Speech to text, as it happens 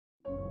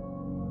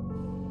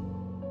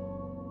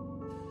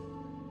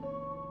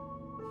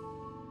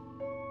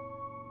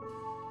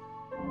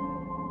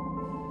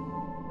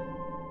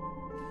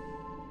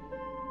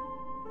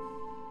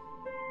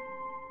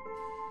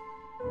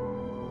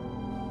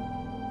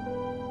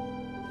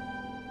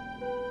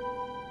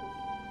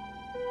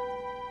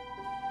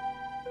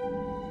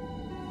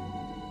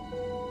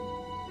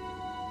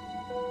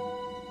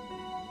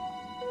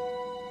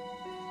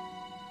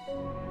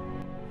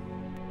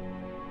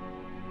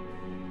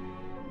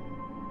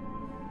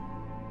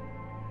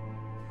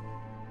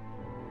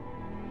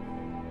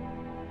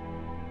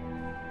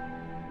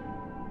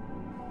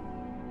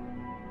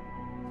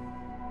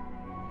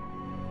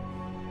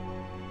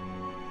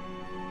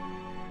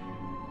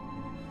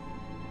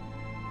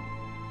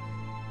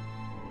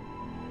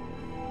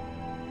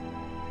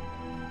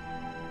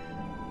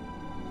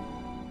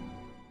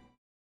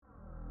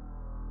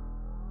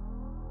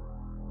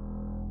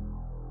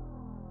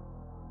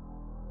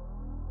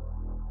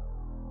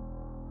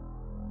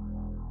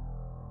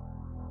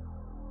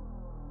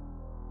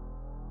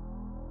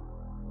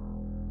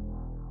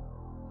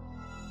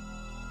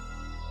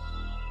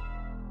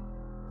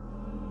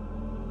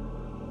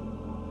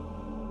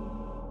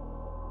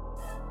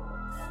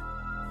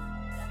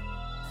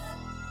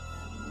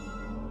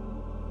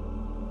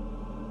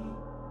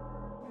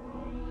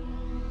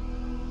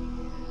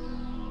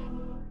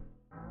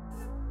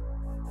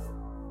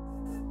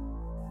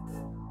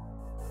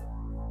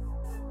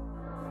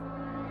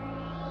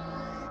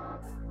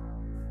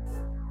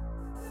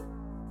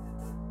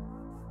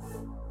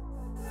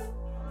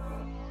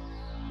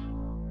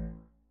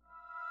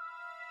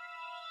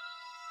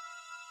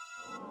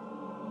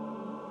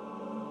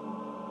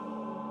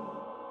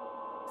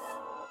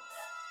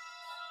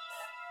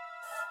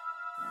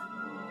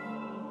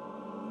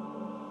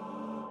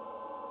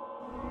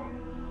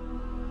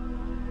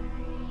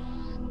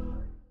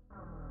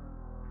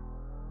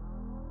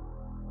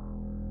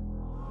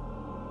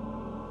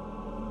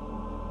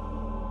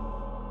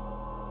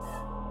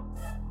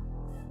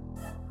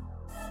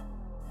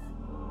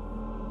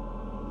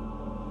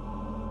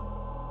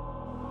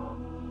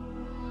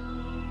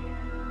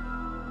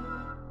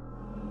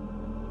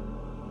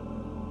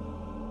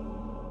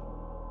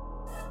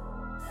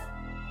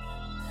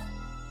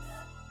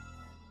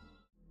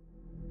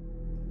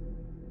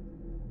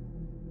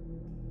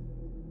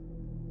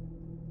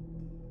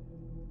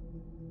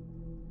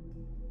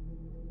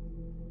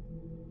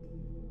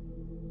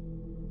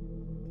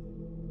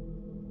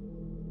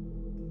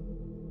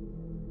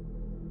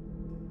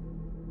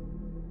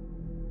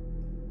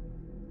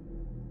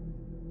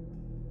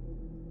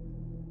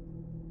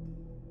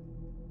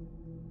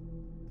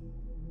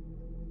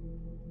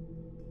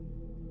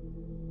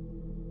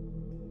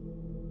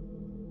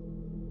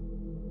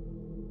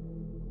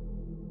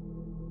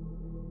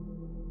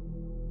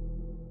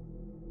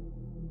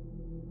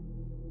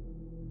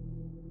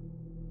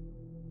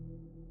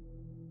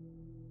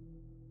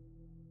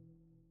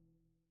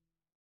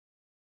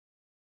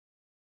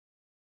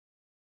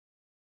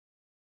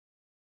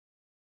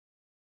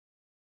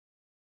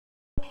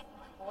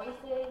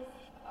Voices,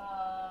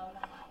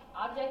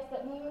 objects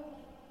that move.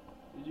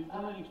 Did you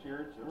feel any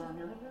spirits around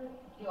here?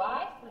 Do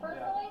I,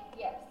 personally?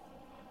 Yeah. Yes.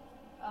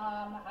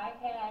 I've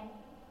had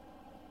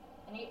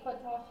an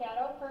 8-foot tall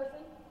shadow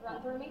person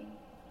run through me.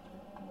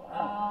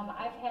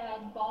 I've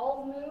had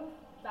balls move,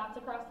 bounce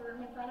across the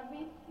room in front of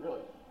me.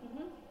 Really?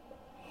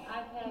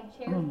 I've had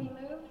chairs be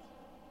moved.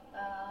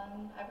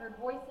 I've heard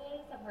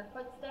voices, I've heard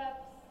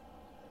footsteps,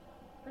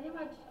 pretty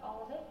much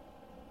all of it.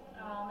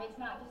 It's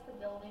not just the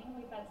building.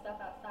 We've had stuff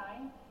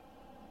outside.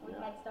 We've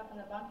had stuff in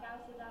the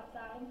bunkhouses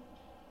outside.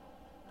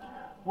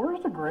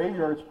 Where's the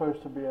graveyard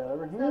supposed to be at?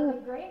 Over here? So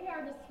the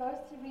graveyard is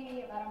supposed to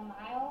be about a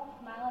mile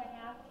and a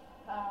half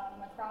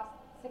across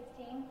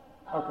 16.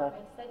 Okay.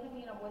 It's said to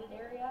be in a wooded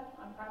area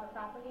on private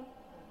property.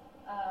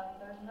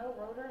 There's no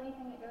road or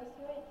anything that goes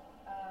to it.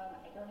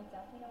 I don't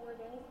exactly know where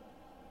it is.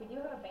 We do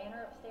have a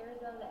banner upstairs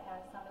though that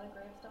has some of the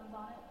gravestones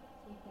on it,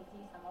 so you can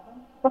see some of them.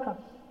 Okay.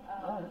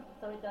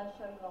 So it does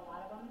show you a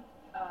lot of them.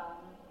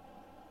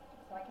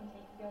 So I can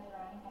take you guys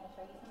around and kind of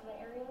show you some of the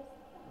areas.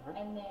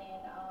 And then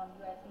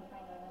you guys can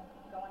kind of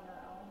go on your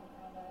own and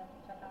kind of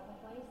check out the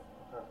place.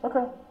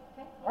 Okay.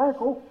 Okay. All right,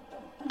 cool.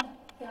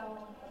 So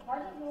the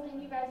part of the building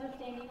you guys are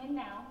standing in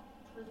now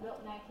was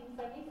built in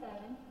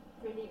 1977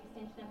 through the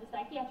extension of the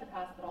psychiatric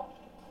hospital.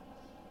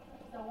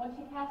 So once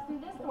you pass through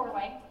this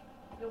doorway,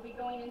 you'll be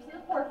going into the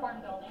Port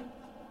Farm building.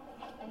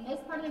 And this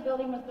part of the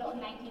building was built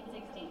in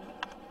 1916.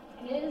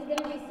 And it is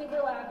going to be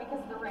super loud because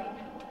of the rain.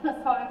 So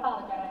I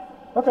apologize.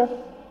 Okay.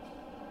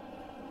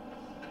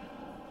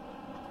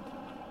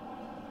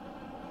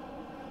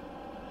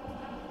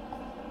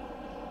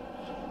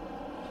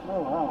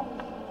 Oh, wow.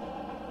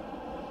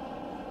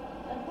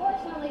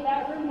 Unfortunately,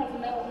 that room has a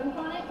metal roof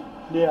on it.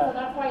 Yeah. So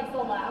that's why it's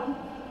so loud.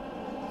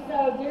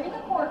 So during the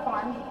Port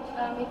Farm,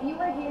 if you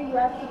were here, you were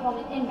actually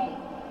called an inmate.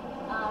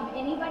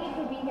 Anybody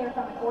could be here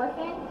from an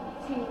orphan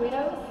to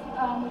widows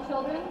with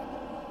children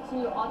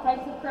to all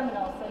types of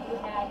criminals. So you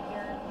had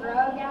your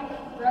drug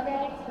addicts, your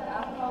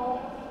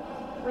alcohol,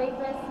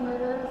 rapists,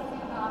 murderers,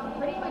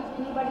 pretty much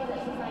anybody that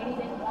society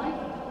didn't want.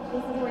 This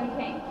is where you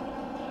came.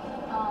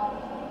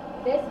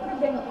 This would have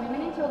been the women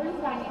and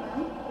children's dining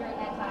room during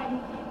that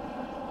time.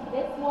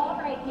 This wall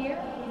right here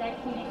is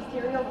actually an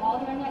exterior wall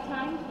during that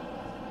time.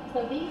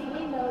 So these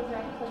windows are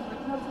actually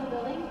original to the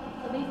building.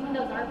 So these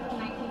windows are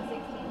from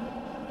 1916.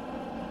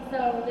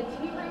 So the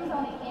two rooms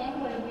on the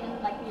end would have been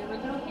like the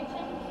original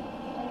kitchen.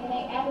 And then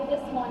they added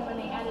this one when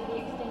they added the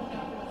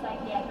extension for the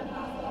psychiatric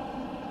hospital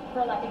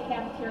for like a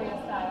cafeteria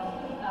style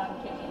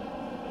kitchen.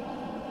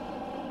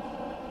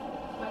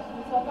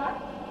 Questions so far?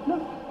 No.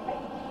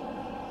 Okay.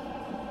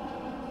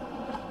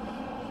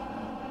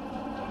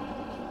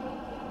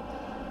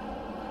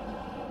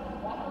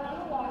 Walk around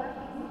the water.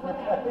 What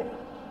happens?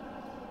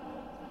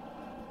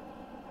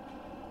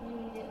 You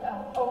need it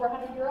over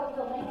 100-year-old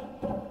building.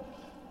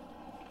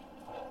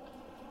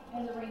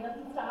 And the rain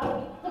doesn't stop.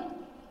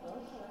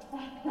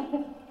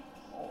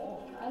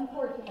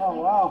 Unfortunately. Oh,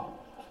 wow.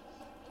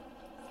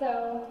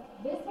 So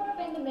this would have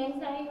been the men's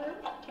dining room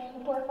in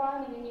the Port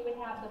Farm, and then you would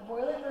have the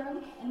boiler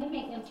room and the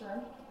maintenance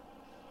room.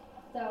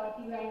 So if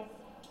you guys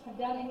have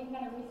done any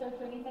kind of research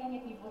or anything,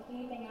 if you've looked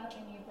anything up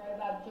and you've read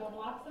about Joe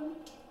Bloxham,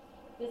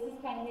 this is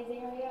kind of his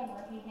area and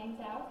where he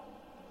hangs out.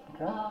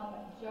 Okay.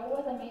 Joe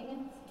was a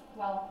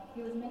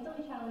he was a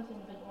mentally challenged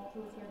individual who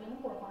was here in the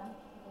Port Farm.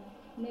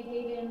 And they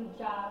gave him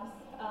jobs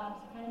to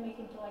kind of make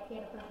him feel like he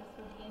had a purpose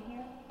for being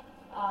here.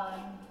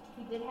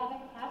 He did have a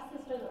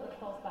half-sister that lived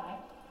close by,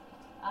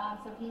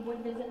 so he would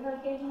visit her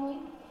occasionally.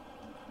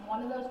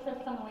 One of those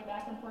trips on the way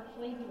back,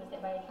 unfortunately, he was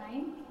hit by a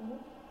train.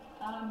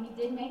 He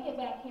did make it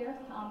back here,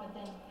 but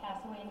then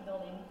passed away in the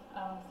building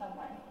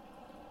somewhere.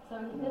 So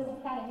this is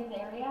kind of his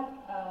area,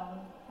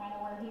 kind of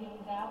where he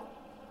hangs out.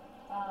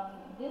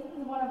 This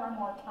is one of our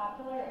more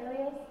popular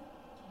areas,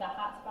 the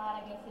hot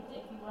spot, I guess,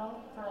 if you will,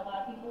 for a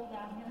lot of people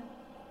down here.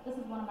 This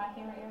is one of my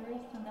favorite areas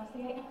to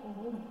investigate.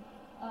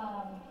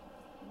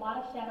 A lot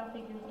of shadow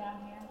figures down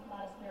here, a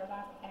lot of spirit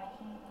box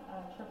action,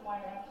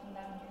 tripwire action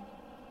down here.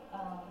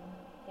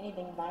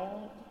 Anything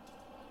violent?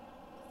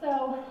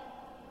 So,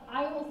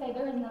 I will say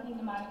there is nothing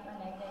demonic or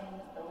negative in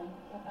this building.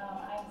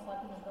 I have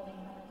slept in this building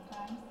hundreds of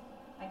times.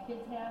 My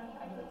kids have.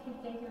 I do a kids'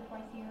 day here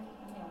twice a year.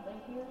 I mean, I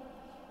live here.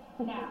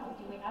 Now,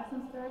 do we have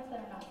some spirits that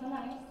are not so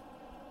nice?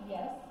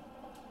 Yes.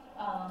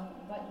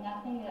 But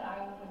nothing that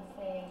I would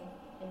say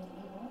is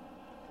evil.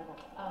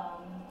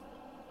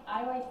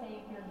 I always say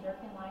if you're a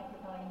jerk in life,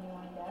 you're probably going to be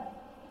one in death.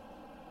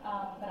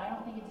 But I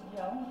don't think it's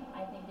Joe.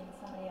 I think it's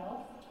somebody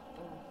else.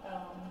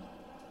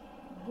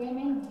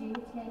 Women do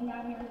tend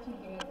down here to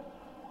get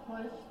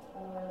pushed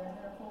or their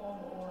hair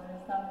pulled or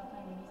stomach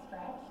maybe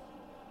scratched.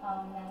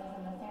 That is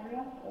in this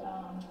area.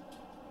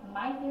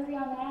 My theory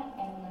on that,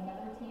 and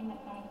another team that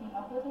kind of came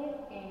up with it,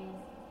 is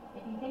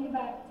if you think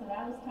back to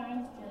those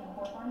times during the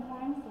pork farm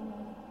times,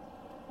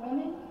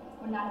 women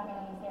would not have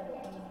been in this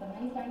area. It was the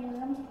men's dining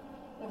room,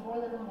 the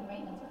boiler room, the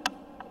maintenance room.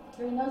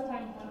 During those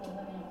times, where were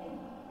women in?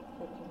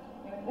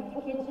 They would have been in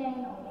the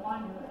kitchen or the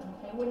laundry room.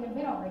 They wouldn't have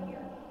been over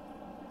here.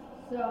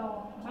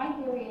 So my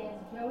theory is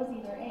Joe is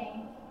either A,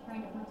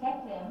 trying to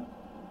protect them,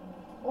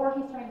 or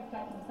he's trying to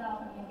protect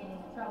himself and then getting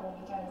in trouble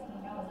because he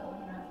knows that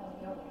women aren't supposed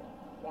to be over here.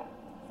 Yeah.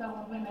 So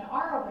when women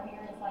are over here,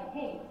 it's like,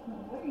 hey,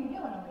 what are you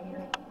doing over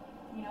here?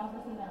 You know,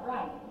 this isn't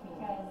right.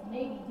 Because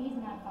maybe he's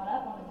not caught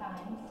up on the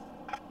times.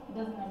 He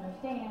doesn't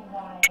understand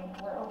why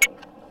we're over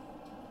here.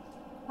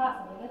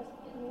 Possibly. That's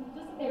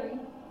just a theory,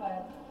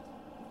 but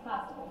it's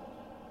possible.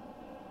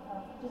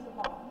 Just a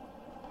thought.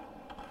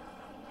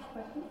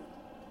 Questions?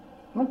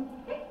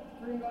 Okay,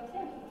 we're going to go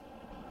upstairs.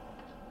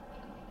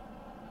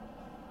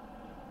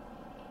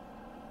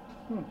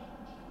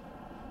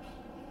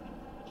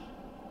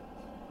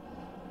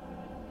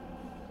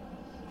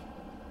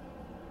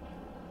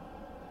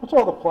 What's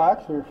all the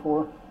plaques here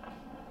for?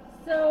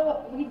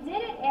 So we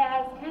did it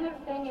as kind of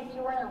thing if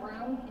you were in a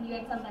room and you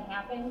had something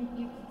happen,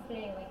 you could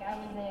say, like, I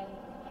was in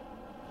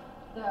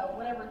the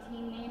whatever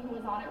team name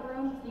was on it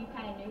room, so you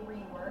kind of knew where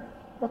you were.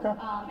 Okay.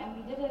 And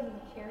we did it as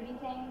a charity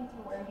thing to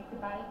where you could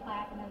buy the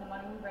plaque and then the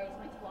money we raised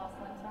went to Lost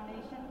Limbs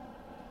Foundation,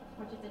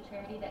 which is a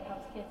charity that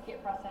helps kids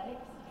get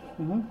prosthetics.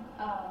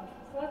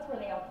 So that's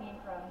where they all came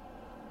from.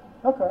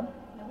 Okay.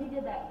 And we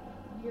did that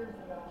years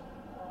ago.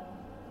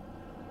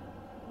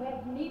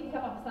 We need to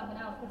come up with something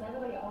else because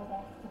everybody always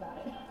asks about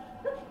it.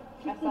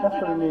 I saw That's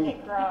that on the pretty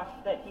Nick Groff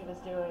that he was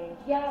doing.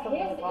 Yeah,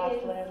 something his with lost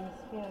is- limbs.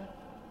 Yeah.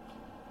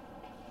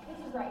 This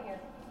is right here.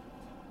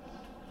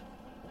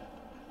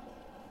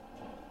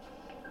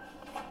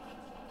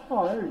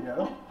 Oh, there you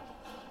go.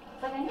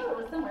 It's like I knew it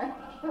was somewhere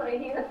right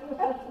here.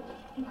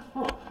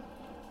 So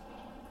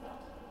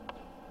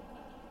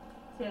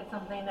it's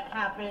something that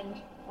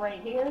happened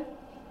right here,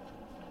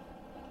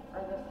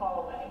 or this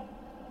hallway.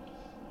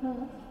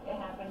 It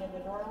happened in the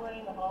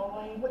doorway, the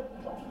hallway.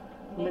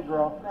 Nick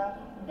Groff.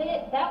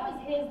 That was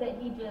his that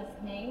he just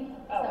named.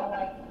 Oh, So okay.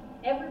 like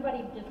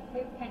everybody just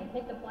kind of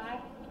picked a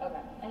plaque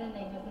Okay. and then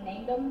they just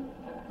named them.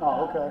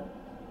 Oh, okay.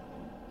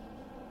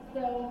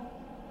 So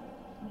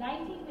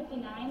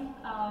 1959,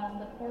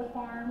 the Core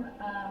Farm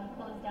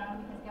closed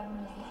down because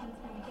government assistance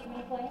kind of came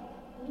into play.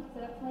 So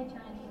that's when they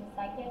turned into a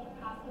psychiatric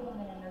hospital and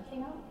then a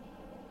nursing home.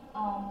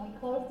 We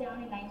closed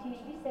down in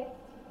 1986.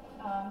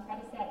 Kind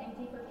of sat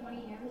empty for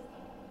 20 years.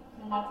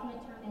 And that's when it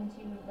turned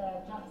into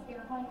the jump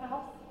scare haunted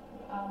house.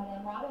 And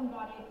then Robin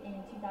bought it in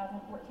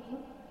 2014.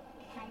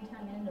 Kind of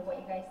turned it into what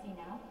you guys see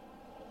now.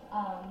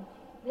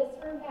 This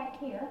room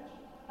back here,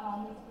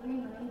 this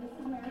green room, this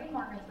is Mary and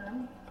Margaret's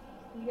room.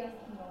 You guys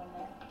can go in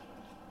there.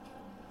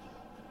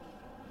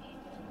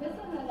 This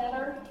is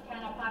another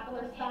kind of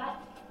popular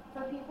spot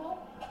for people.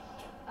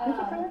 It's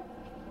okay.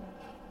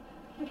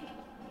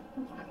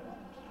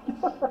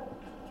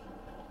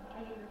 I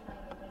know you're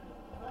trying to think.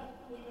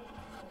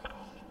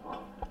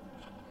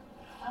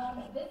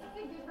 This is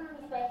a good room,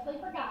 especially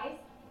for guys.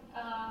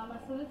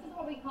 So this is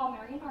what we call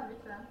Mary and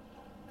Margaret's room.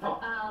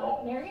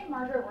 Mary and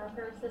Margaret were a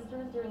pair of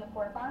sisters during the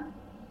Core Farm.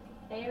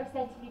 They are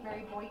said to be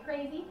very boy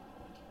crazy.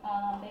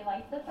 They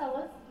like the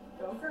fellas,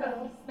 girls,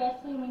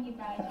 especially when you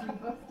guys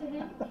read books to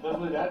them.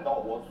 Especially that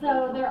adult one.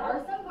 So there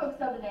are some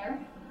books over there.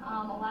 A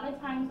lot of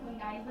times when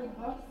guys read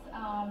books,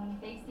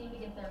 they seem to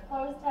get their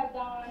clothes tugged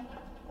on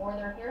or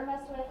their hair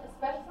messed with,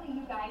 especially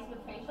you guys with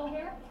facial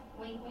hair.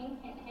 Wink,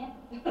 wink, hint, hint.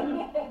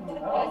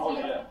 Oh,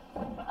 yeah.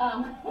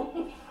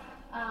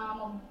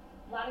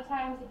 A lot of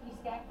times if you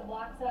stack the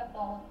blocks up,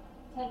 they'll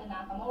tend to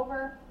knock them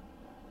over.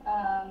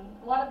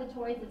 A lot of the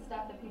toys and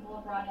stuff that people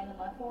have brought in and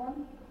left for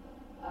them,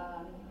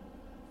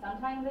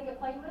 sometimes they get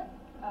played with.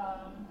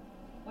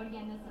 But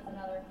again, this is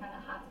another kind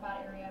of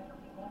hotspot area for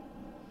people.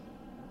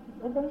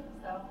 Okay.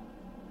 So,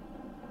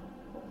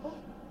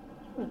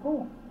 That's pretty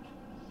cool.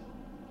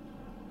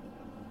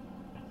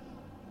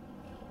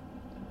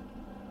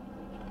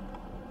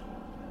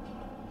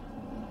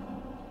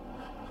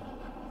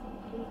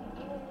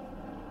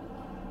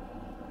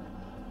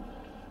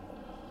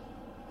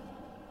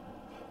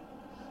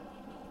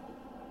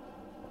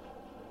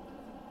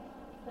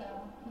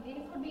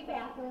 these would be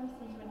bathrooms,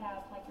 so you would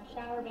have like your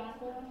shower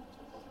bathroom,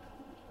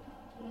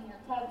 and then your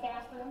tub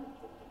bathroom.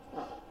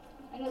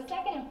 And the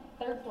second and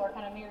third floor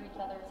kind of mirror each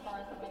other as far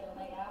as the way they're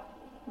laid out.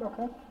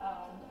 Okay.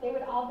 They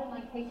would all been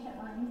like patient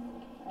rooms,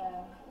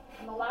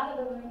 and a lot of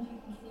the rooms you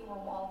can see where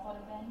walls would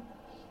have been.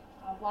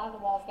 A lot of the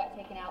walls got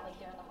taken out like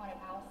during the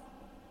haunted house.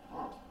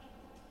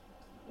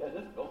 Yeah,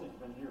 this building's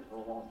been here for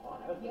a long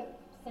time, hasn't it?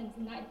 Since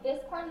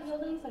this part of the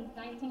building since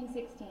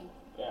 1916.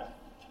 Yeah.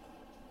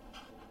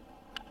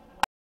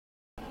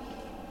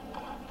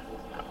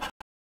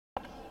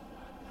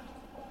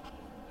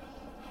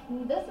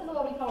 And this is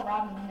what we call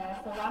Robin's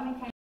Nest. So Robin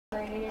kind of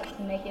created it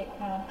to make it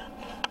kind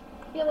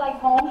of feel like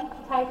home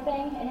type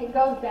thing, and it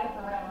goes back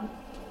around.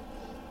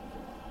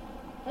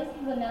 This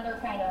is another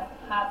kind of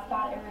hot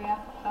spot area,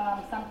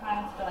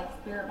 sometimes for like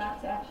spirit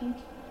box action,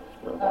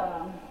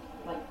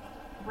 like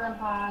REM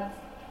pods,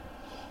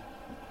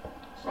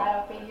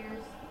 shadow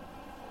figures.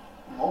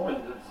 I'm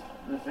hoping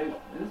this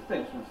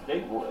thing's been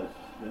stable as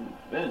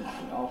it's been,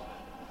 you know.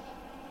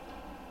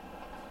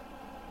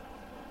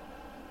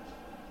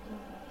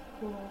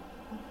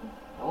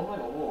 That looks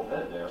like a little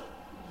bed there.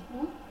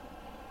 Mm-hmm.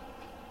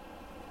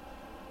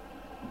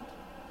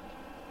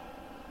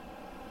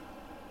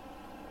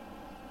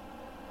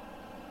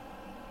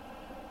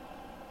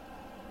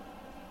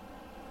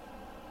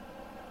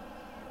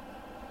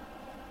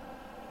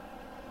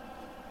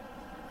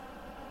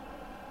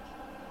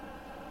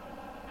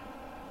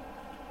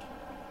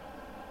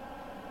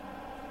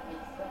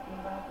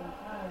 Stepping back in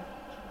time.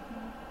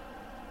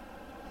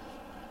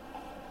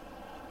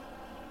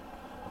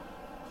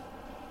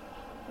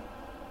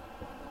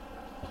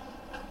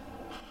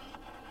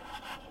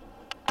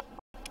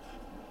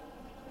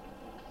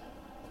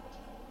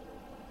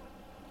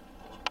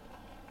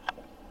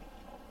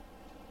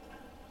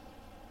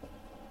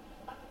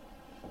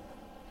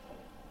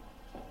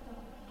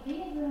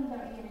 These rooms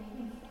right here, you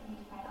can see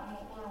kind of on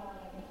the floor where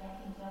like a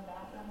Jackson's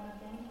bathroom would have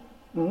been.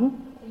 Mm-hmm.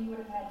 So you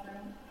would have had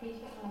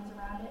patient rooms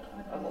around it,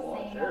 would have That's been a the lot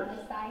of same chairs. on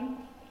this side.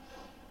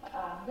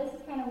 This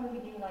is kind of where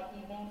we do like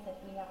events, if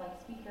we have like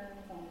speakers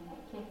and like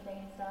kids day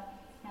and stuff.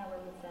 It's kind of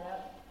where we set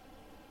up.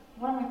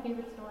 One of my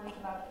favorite stories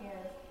about here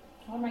is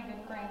one of my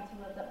good friends who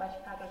lives up by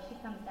Chicago. She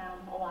comes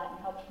down a lot and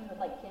helps me with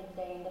like kids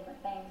day and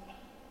different things.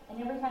 And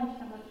every time she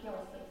comes up, she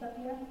always sleeps up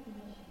here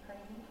because she's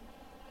crazy.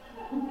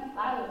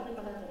 I always sleep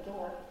where there's a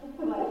door, but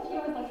she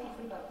always likes to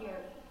sleep up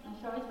here. And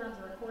she always runs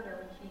a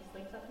recorder when she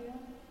sleeps up here.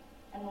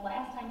 And the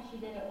last time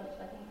she did it, which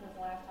I think was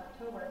last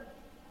October,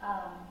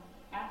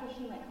 after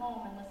she went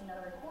home and listened to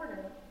her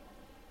recorder,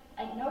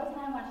 at no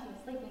time while she was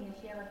sleeping did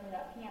she ever hear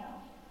that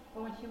piano.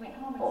 But when she went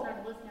home and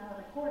started listening to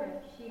her recorder,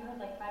 she heard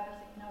like 5 or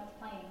 6 notes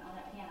playing on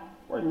that piano.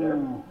 Right there.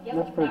 Yep,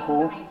 That's pretty that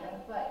cool. one behind you.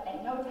 But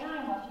at no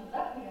time while she was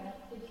up here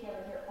did she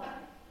ever hear it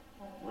playing.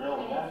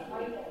 Really? And it's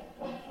right there.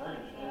 That's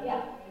strange, man.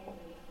 Yeah.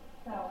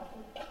 So,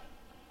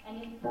 and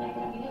it, I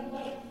mean, it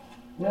works.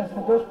 Yes,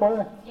 it does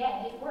play.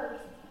 Yeah, it works.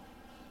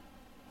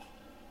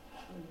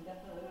 You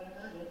definitely would have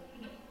heard it.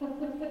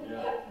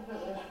 Yeah. If it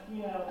was,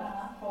 you know,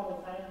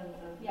 total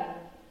silence or. Yeah.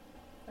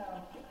 So,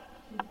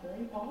 She's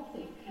very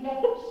bossy.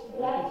 yeah,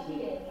 that she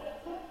is.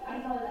 I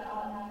tell her that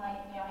all, and I'm like,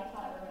 yeah, I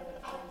tell everybody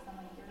that story, so I'm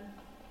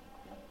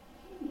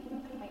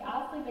like, like,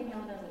 I'll sleep in here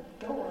where there's a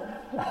door.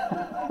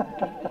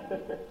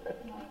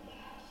 Like,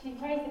 she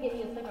tries to get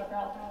me to sleep up here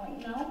all the time, I'm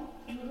like, no.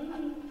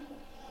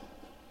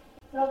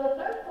 So the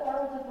third floor,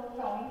 which is where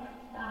we're going,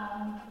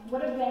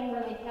 would have been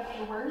where they kept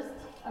the worst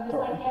of the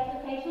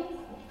psychiatric patients.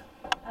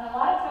 And a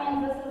lot of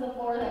times, this is a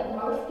floor that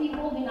most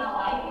people do not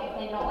like if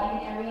they don't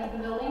like an area of the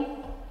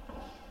building.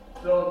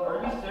 So, are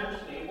these stairs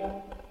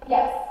stable?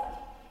 Yes.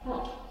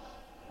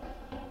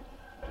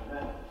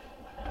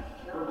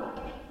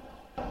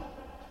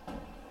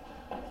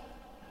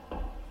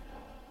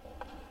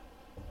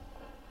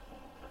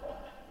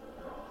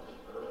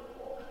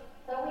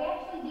 So we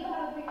actually do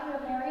have a picture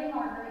of Mary and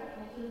Margaret,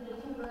 which is the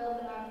 2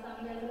 girls that I was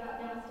telling you guys about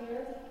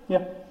downstairs.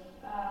 Yeah.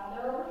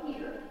 They're over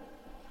here.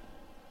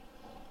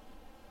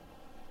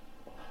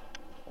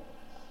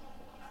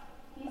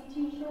 These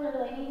 2 short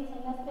ladies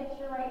in this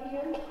picture right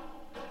here,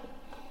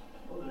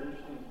 Those are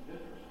interesting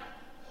pictures.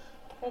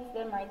 that's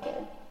them right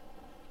there.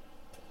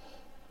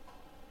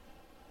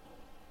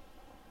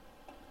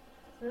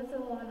 So this is a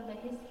lot of the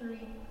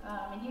history,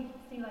 and you can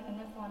see like in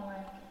this one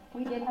where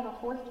we did have a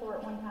 4th floor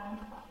at one time.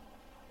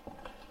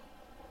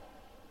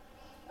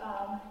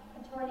 A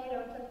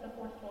tornado took the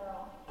 4th floor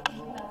off in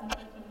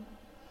 2013.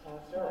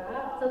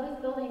 Wow. So this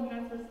building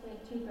has withstood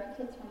 2 direct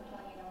hits from a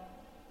tornado.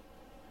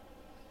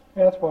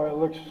 Yeah, that's why it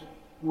looks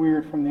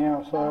weird from the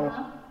outside.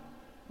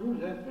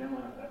 Who's that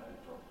family on that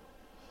picture?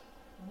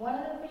 One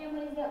of the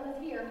families that was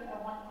here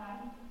at one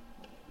time.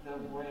 The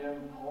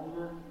William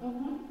Holger?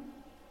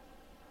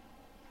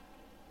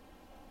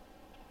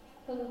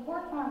 So the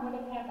pork farm would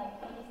have had like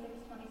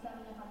 26,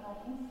 27 different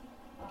buildings.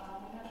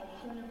 We had like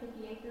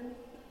 250 acres.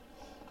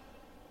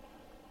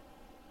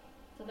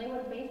 So they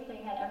would have basically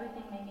had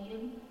everything they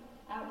needed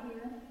out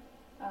here.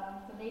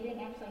 So they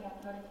didn't actually have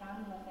to go to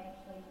town unless they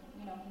actually,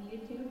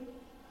 needed to.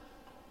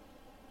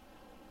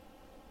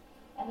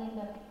 And then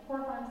the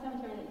pork farm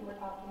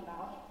talking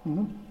about.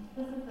 Mm-hmm.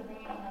 This is the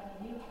van that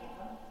we do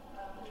have.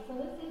 So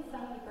this is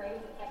some of the graves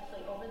that's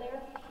actually over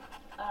there.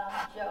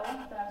 Joe,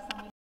 that I was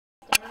telling you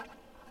upstairs,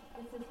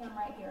 this is him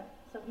right here.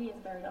 So he is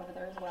buried over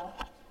there as well.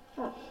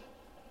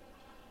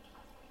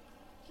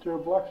 Joe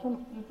Blackson?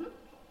 Mm-hmm.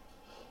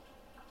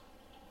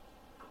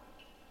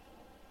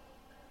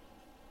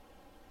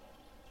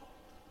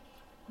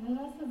 And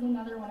then this is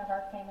another one of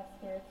our famous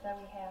spirits that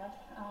we have,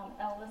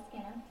 Elva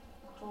Skinner,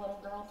 the little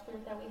girl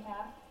spirit that we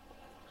have.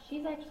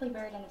 She's actually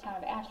buried in the town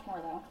of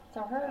Ashmore though,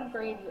 so her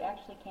grave you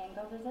actually can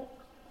go visit.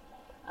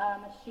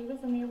 She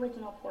was in the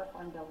original Poor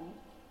Farm building.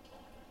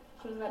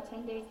 She was about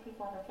 10 days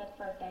before her 5th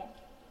birthday.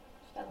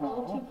 She got a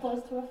little too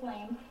close to a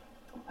flame.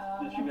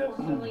 Did she get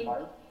Unfortunately,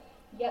 fired?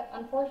 yep,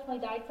 unfortunately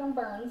died from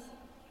burns.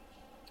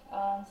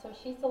 So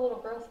she's the little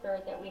girl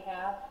spirit that we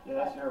have. Yeah,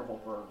 that's terrible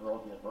for a girl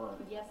to get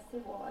burned. Yes,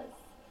 it was.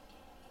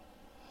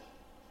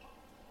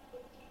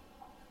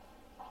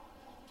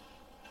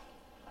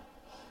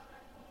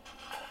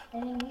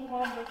 And then we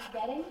have this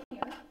bed in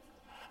here.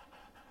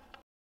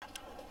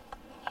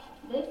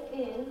 This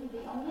is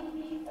the only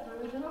piece of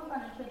original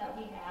furniture that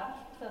we have.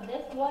 So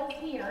this was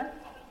here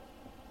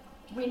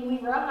when we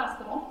were a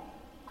hospital.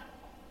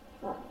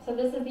 So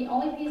this is the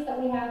only piece that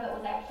we have that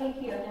was actually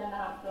here during the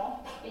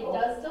hospital. It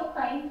does still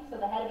crane, so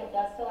the head of it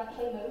does still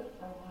actually move.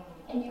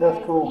 And you That's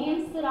guys cool.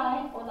 can sit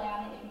on it or lay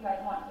on it if you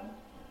guys want to.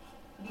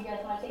 If you guys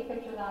want to take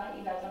pictures on it,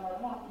 you guys are more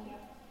than welcome to.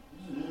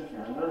 This is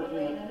interesting. I've never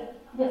seen it.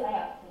 Yes, I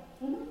have.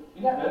 These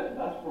Yep. beds,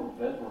 that's where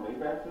beds were made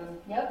back then?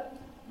 Yep.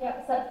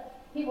 Yep. So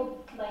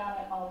people lay on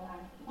it all the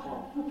time.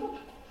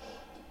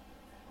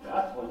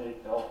 That's when they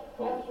tell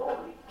the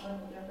story.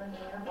 Different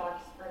than your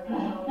box spring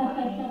out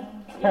money.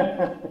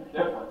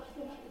 Different.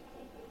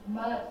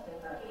 Much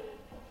different.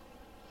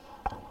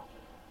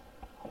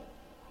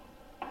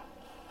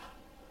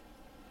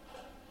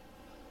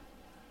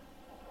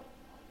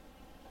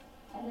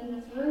 And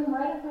then this room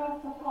right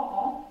across the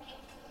hall.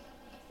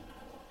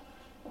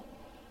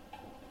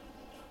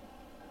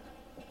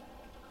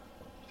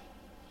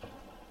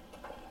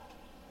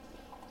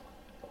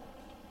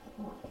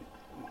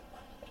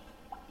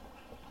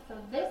 So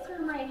this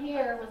room right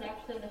here was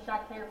actually the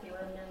shock therapy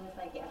room during the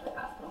psychiatric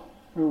hospital.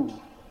 Ooh.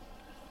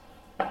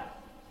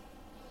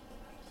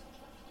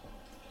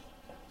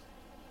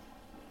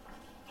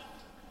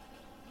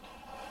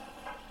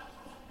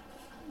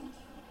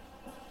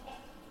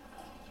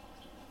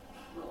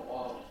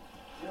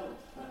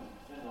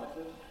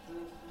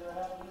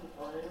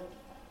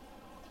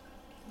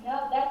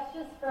 No, that's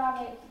just from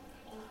it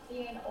just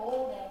being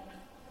old and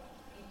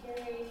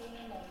deteriorating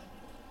and.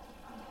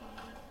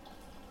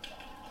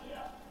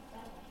 Yeah.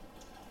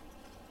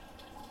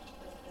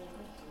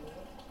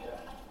 Yeah.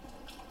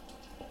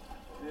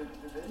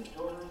 Did any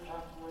children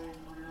pass away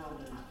career or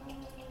did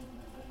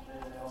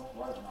anything else?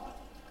 Why not?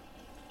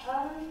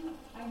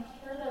 I'm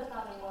sure there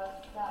probably was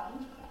some,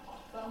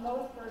 but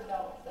most were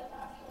adults that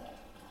passed away.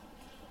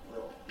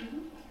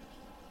 Really?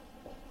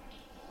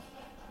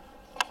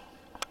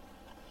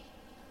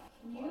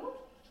 You?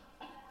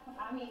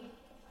 I mean,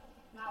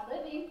 not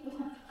living.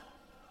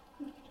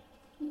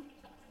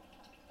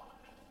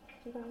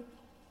 It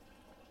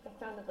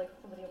sounded like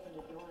somebody opened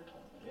the door or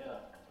something. Yeah.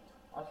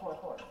 That's what I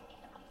thought.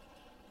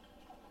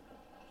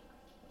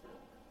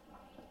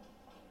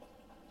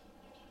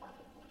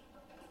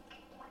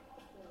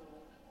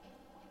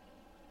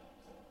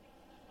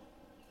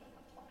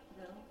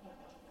 No.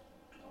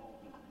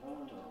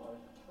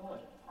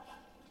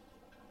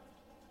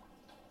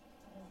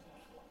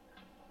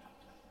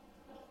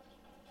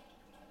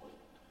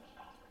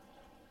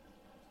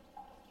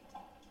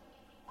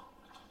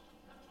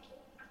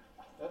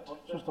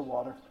 It's just the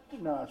water.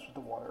 No, it's just the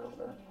water over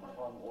there.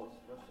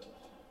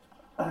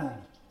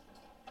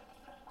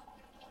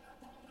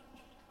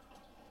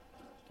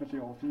 With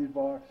the old fuse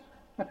box.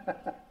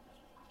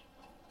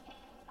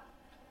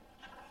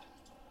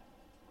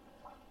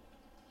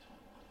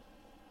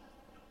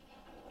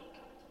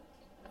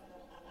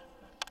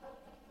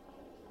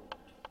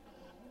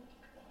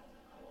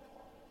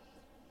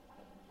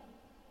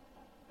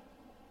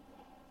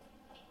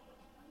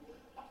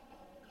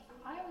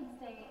 I would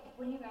say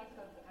when you guys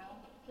go down,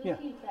 just Yeah.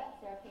 use that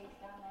staircase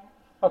down there.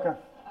 Okay.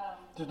 Um,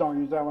 Just don't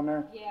use that one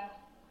there. yeah,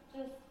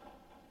 just,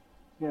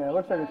 Yeah, it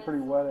looks like it's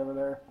pretty wet over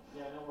there.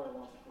 Yeah, nobody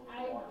wants to go to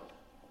the water.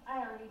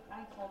 I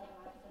told him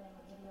I sent him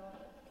a video of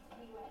it.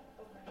 He went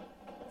over and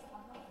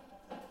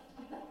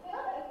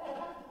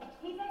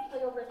he's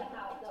actually over at the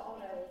house, the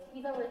owner is,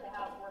 he's over at the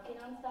house working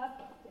on stuff.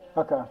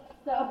 Okay.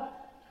 So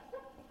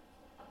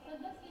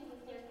just use the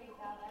staircase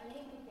down there, and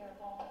just be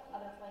careful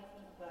other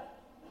places, but.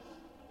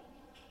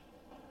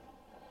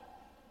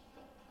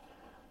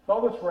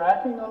 All this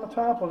racking on the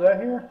top, was that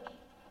here?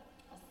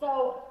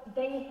 So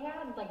they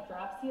had like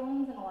drop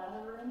ceilings in a lot of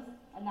the rooms,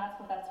 and that's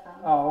what that's from.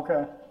 Oh,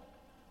 okay.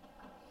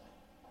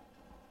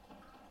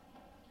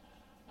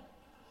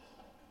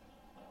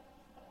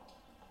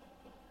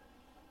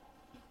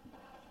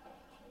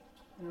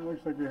 It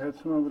looks like you had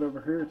some of it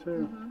over here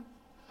too. Mm-hmm.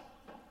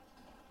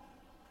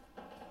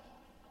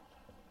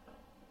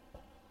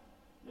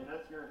 Yeah,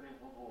 that scares me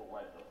a little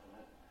white though, isn't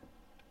it?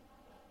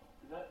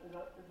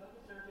 that the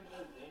staircase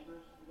that is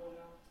dangerous to go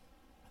down?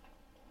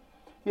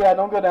 Yeah,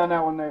 don't go down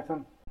that one,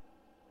 Nathan.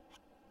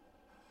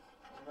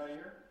 Anybody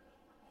here?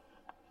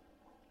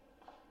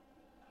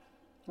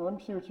 Now, let me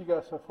see what you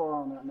got so far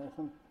on that,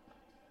 Nathan.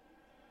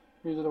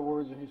 These are the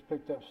words that he's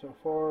picked up so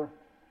far.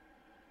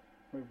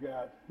 We've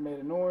got made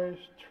a noise,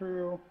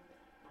 true,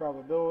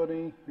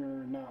 probability, you're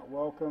not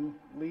welcome,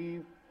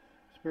 leave,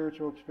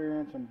 spiritual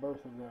experience, and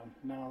both of them.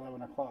 Now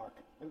 11 o'clock.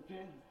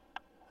 Okay.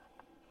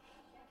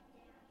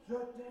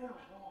 Shut down.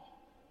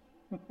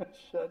 Oh.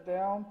 Shut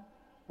down?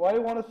 Why do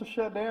you want us to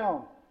shut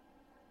down?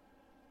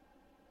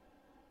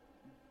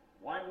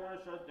 Why do you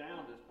want to shut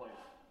down this place?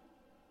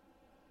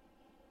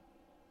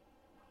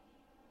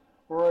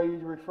 Or are you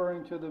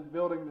referring to the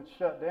building that's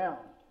shut down?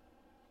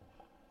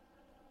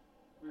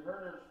 We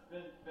heard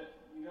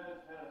you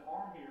guys had a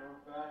farm here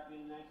back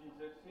in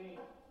 1916.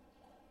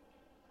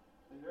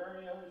 Is there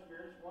any other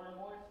spirits for my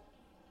voice?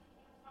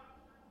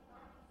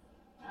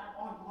 Tap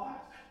on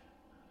glass.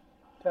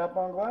 Tap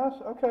on glass?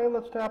 Okay,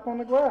 let's tap on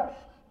the glass.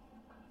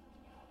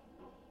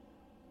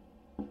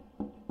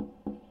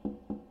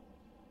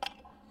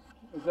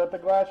 Is that the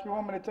glass you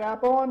want me to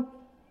tap on?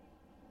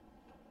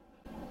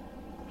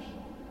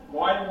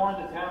 Why do you want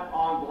to tap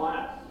on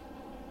glass?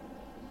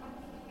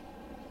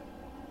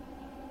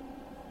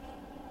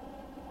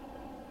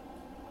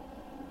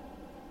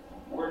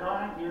 We're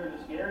not here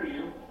to scare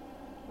you.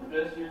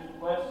 We're just here to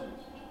questions.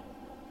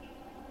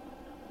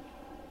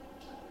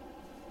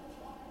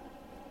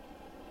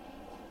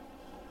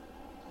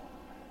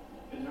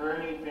 Is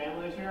there any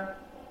families here?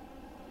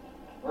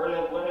 Or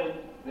that women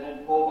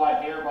been pulled by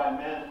hair by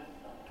men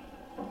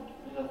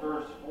in the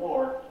first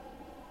floor?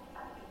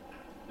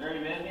 Is there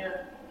any men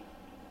here?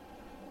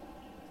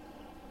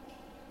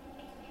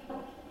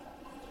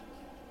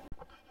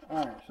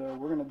 Alright, so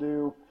we're going to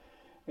do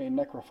a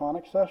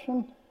necrophonic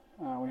session.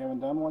 We haven't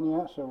done one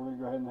yet, so we're going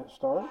to go ahead and hit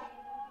start.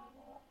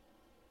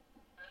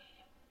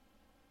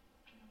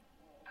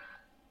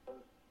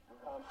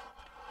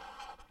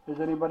 Is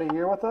anybody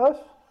here with us?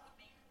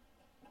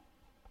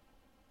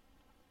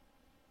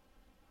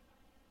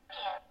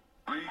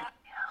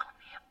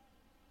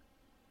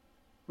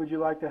 Would you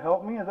like to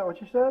help me? Is that what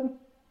you said?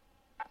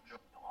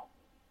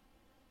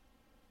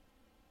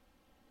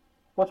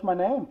 What's my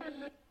name?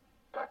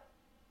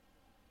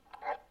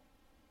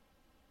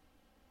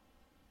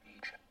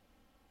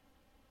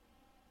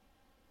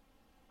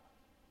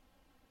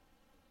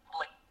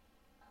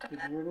 Did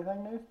you hear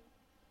anything, Nathan?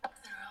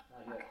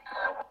 Not yet.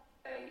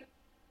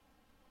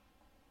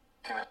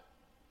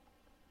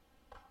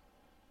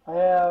 I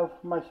have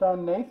my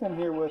son Nathan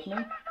here with me.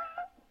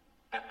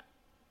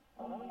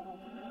 I'm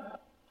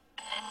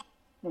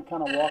going to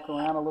kind of walk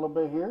around a little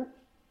bit here.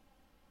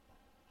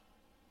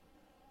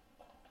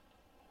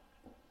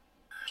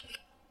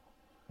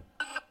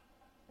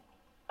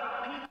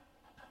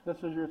 This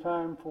is your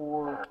time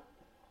for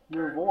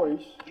your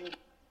voice.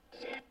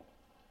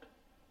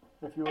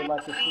 If you would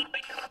like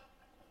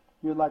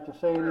to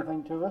say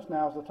anything to us,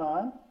 now's the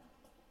time.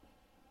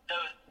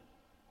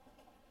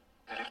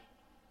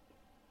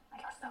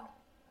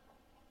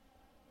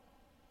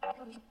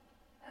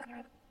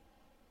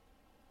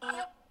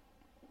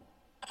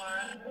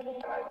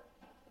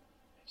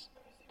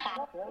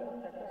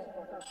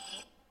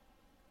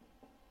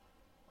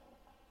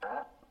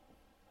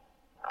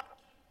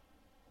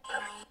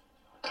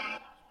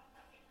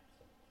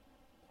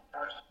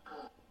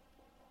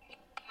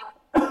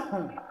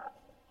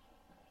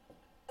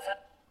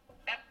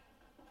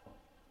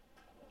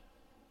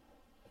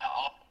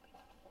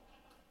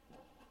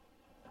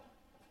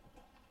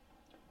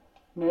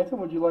 Nathan,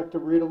 would you like to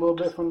read a little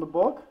bit from the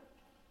book?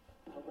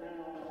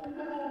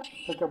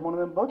 Pick up one of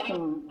them books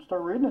and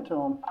start reading it to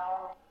them.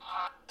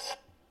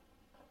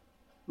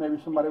 Maybe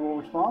somebody will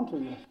respond to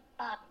you.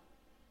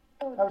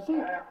 Have a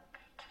seat.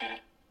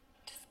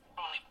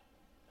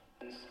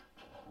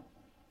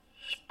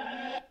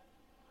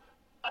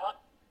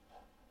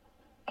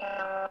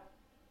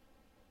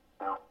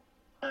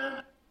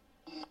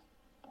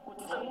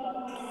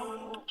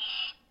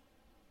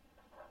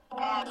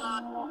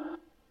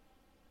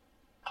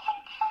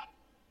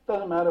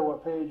 Doesn't matter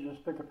what page,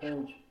 just pick a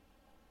page.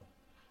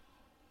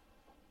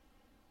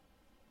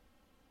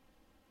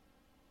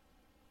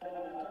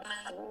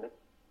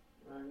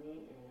 Remy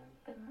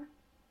and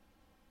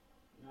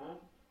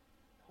not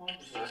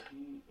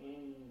controversy,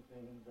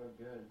 anything but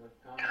good, but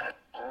kind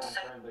and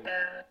friendly.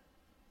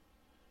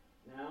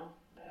 Now,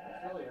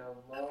 Celia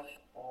loves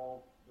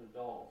all the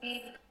dolls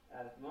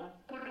as much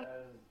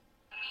as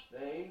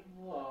they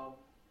love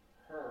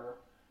her,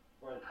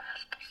 but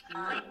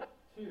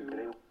she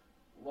too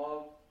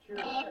loves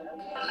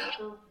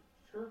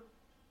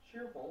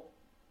cheerful,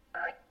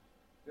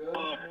 good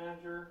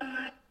manager,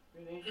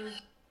 good nature,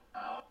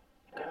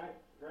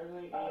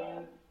 regularly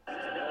and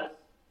yes,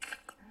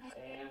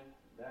 and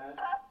that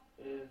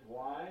is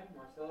why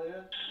Marcelia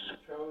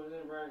chose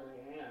Regularly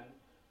Ann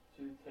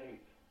to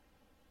take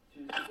to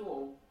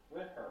school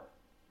with her.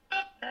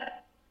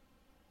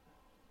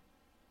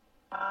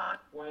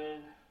 When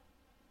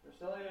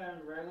Marcelia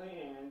and Regularly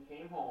Ann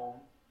came home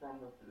from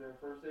their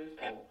first day of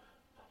school.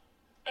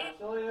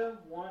 Marcelia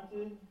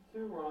wanted to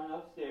run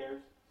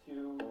upstairs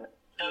to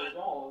her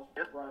dolls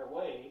right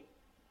away,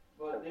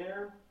 but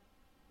there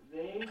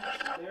were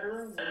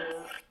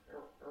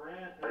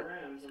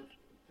errands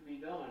to be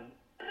done,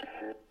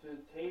 to the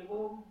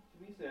table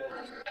to be set,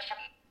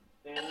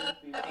 and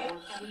before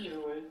she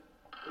knew it,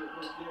 it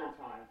was dinner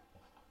time.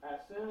 As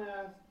soon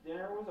as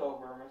dinner was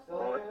over,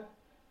 Marcelia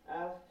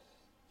asked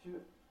to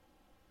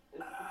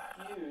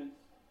excuse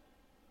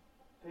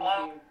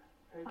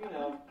picking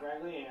up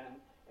Raggedy Ann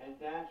and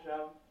dash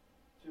up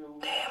to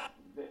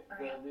the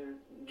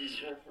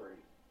nursery.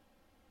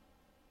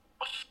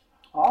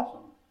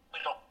 Awesome.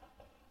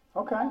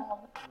 Okay.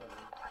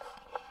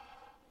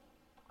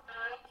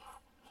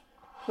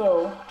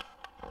 So,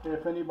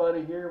 if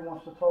anybody here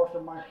wants to talk to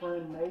my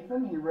friend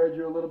Nathan, he read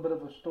you a little bit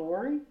of a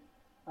story.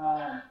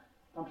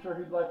 I'm sure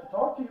he'd like to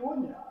talk to you,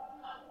 wouldn't you?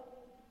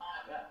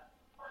 Yeah.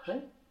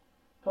 See?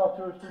 Talk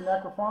to us through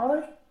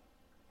necrophonic,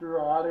 through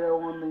our audio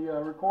on the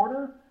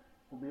recorder.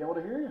 We'll be able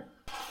to hear you.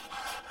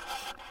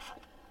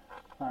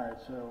 Alright,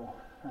 so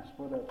I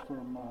split up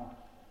from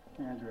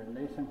Andrew and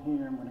Nathan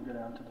here. I'm going to go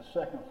down to the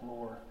second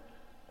floor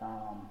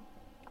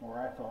where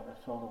I thought it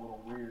felt a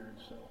little weird.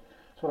 So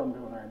that's what I'm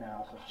doing right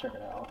now, so let's check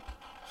it out.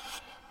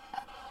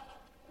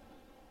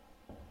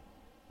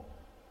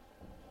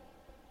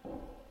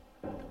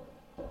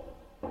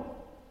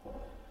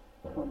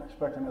 I wasn't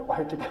expecting that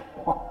light to go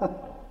on.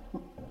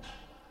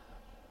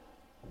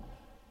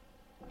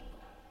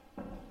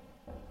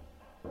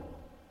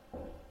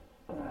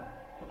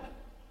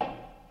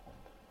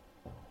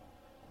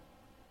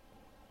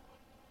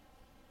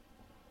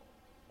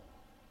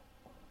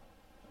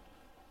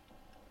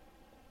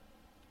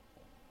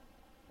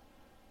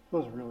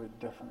 Feels really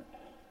different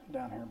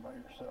down here by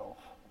yourself.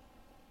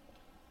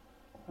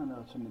 I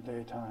know it's in the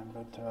daytime,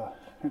 but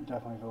it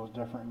definitely feels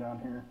different down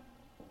here.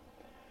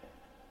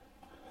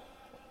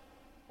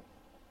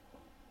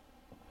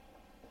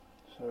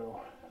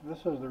 So this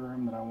is the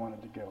room that I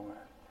wanted to go in,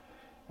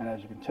 and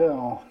as you can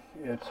tell,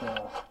 it's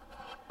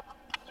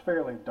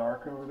fairly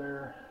dark over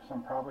there. So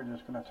I'm probably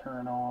just going to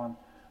turn on,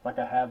 like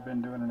I have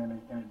been doing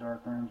in any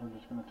dark rooms. I'm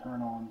just going to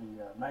turn on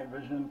the night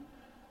vision.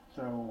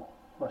 So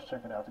let's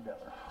check it out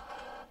together.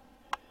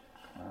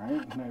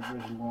 Alright, night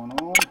vision going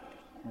on.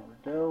 Here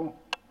we go.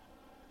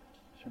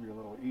 Should be a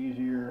little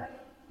easier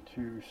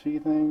to see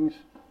things.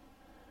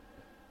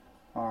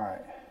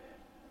 Alright,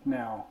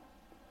 now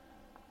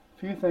a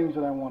few things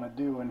that I want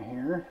to do in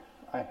here.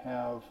 I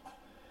have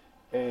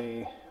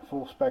a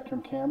full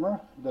spectrum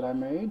camera that I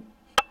made,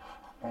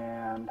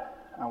 and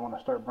I want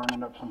to start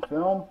burning up some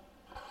film,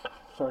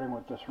 starting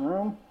with this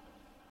room.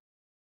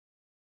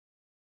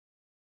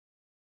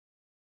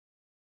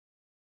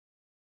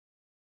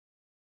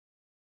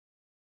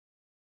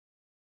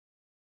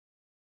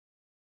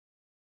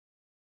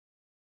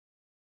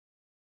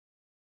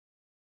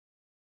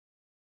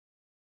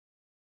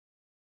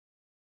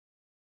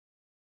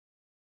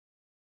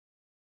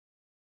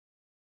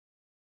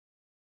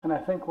 And I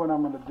think what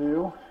I'm going to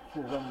do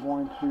is I'm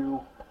going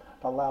to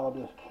allow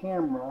this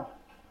camera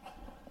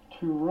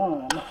to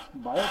run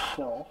by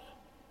itself.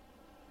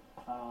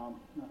 I'm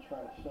going to try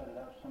to set it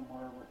up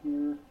somewhere over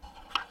here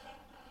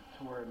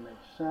to where it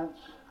makes sense.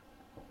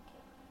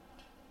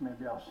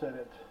 Maybe I'll set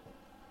it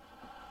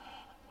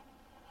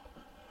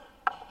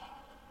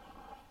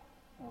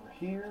over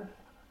here.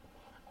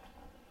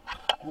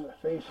 Have it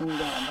facing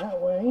down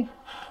that way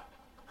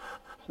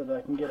so that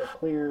I can get a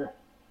clear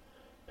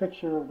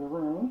picture of the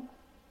room.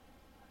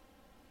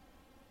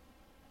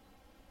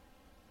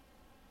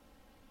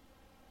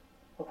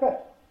 Okay,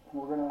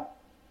 we're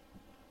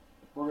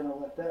gonna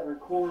let that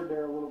record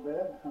there a little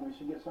bit, and we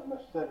should get something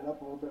to set it up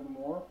a little bit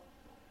more.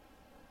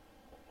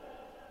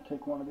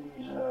 Take one of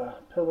these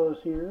pillows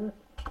here.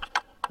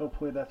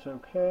 Hopefully that's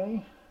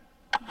okay.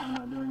 I'm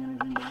not doing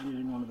anything but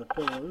using one of the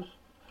pillows,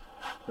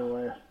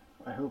 so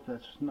I hope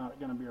that's not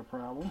going to be a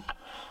problem.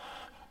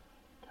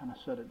 Kind of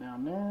set it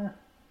down there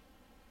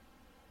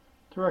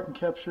so I can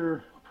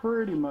capture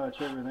pretty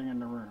much everything in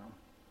the room.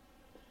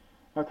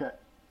 Okay.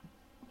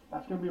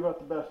 That's going to be about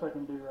the best I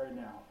can do right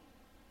now.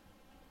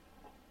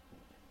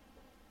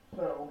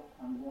 So,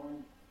 I'm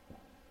going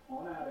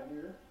on out of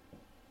here.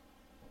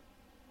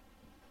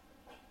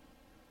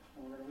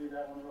 And we're going to leave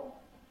that one rolling.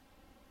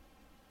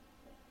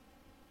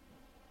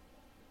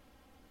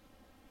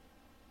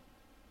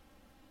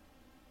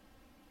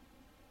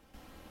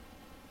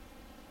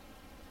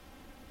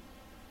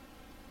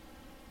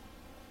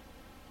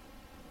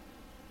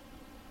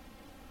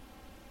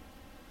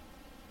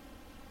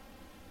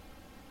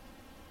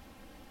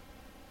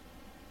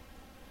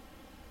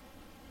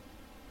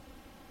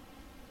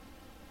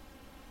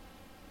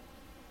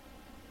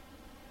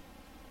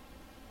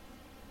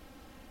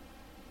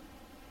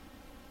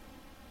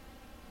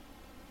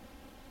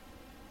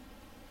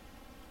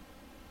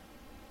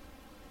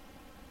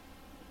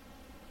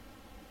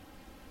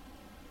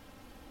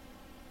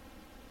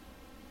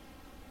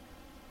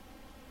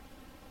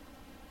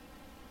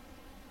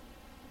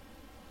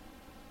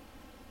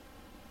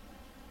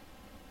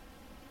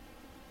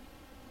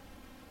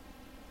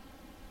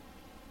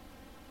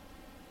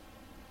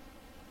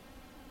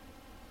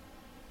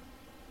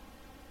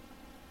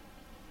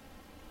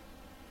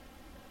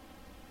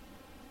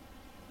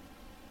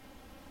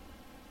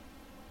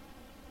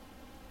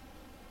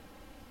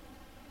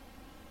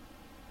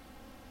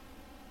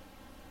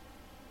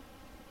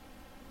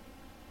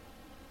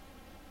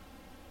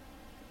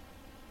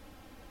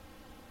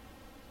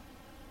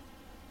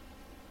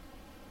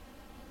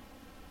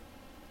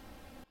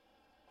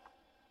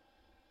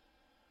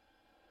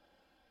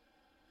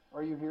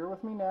 Are you here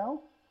with me now?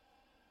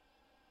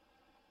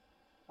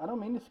 I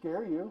don't mean to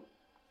scare you.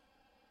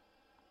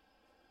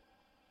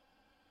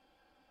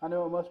 I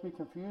know it must be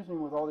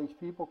confusing with all these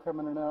people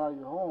coming in and out of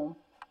your home.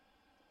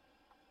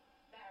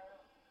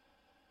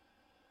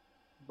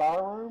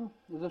 Barroom?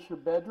 Is this your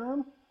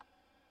bedroom?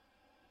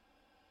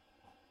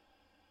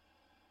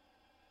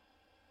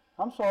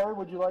 I'm sorry,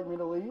 would you like me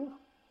to leave?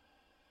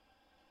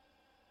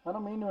 I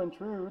don't mean to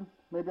intrude.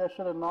 Maybe I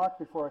should have knocked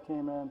before I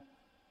came in.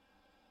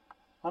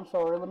 I'm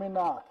sorry, let me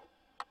knock.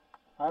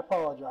 I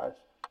apologize.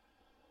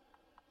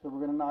 So we're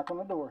going to knock on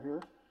the door here.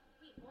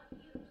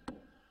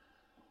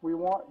 You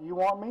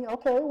want me?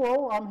 Okay,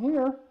 well, I'm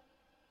here.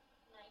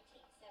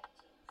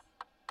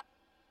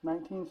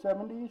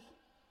 1970s?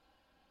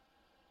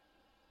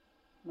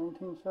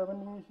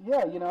 1970s?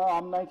 Yeah, you know,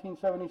 I'm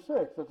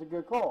 1976. That's a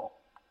good call.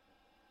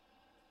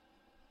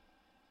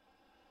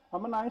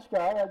 I'm a nice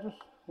guy. I just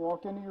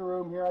walked into your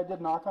room here. I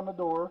did knock on the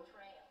door.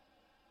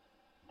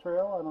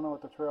 Trail? I don't know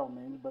what the trail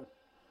means, but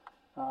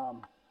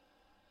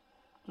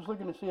just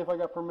looking to see if I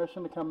got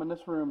permission to come in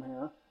this room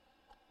here.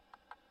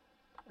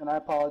 And I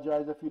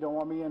apologize if you don't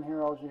want me in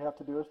here. All you have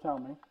to do is tell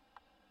me.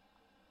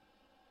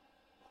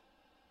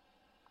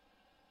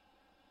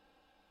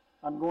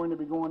 I'm going to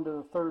be going to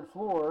the 3rd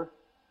floor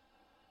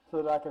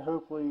so that I can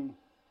hopefully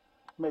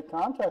make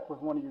contact with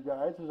one of you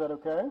guys. Is that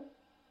okay?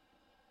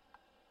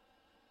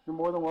 You're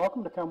more than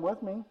welcome to come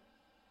with me.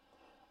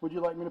 Would you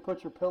like me to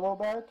put your pillow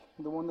back?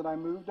 The one that I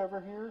moved over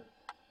here?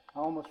 I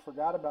almost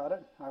forgot about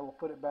it. I will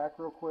put it back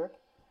real quick.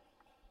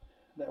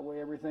 That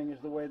way everything is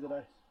the way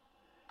that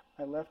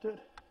I left it.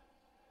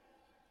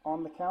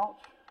 On the couch.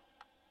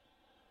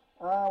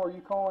 Are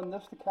you calling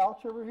this the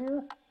couch over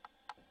here?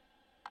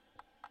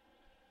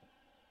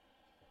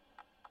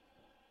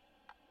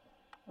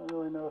 I don't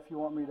really know if you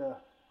want me to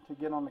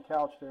get on the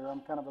couch there.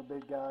 I'm kind of a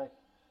big guy.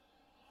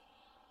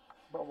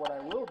 But what I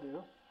will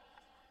do,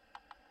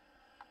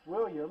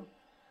 William,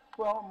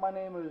 well, my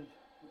name is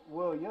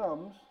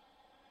Williams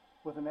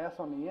with an S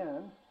on the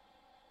end.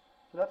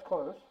 So that's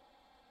close.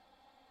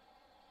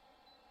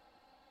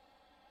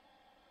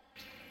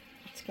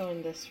 Let's go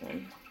in this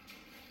room.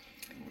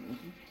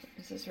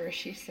 This is where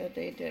she said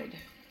they did.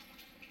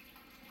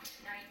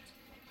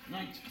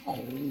 Night. Oh.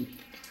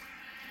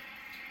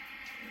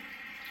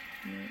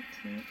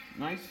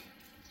 Nice.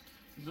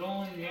 It's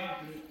all in the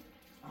afternoon.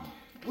 Oh,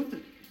 what's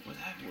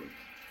that word?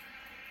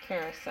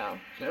 Carousel.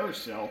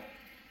 Carousel.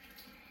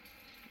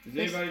 Has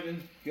anybody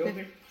been killed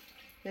here?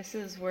 This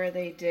is where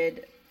they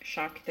did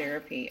shock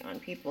therapy on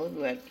people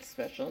who had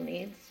special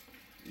needs.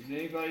 Is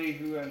anybody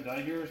who has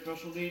died here with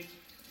special needs?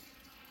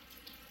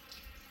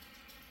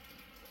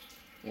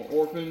 Or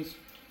orphans?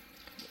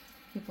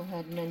 People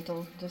had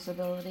mental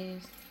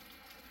disabilities.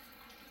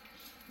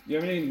 Do you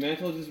have any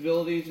mental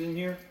disabilities in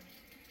here?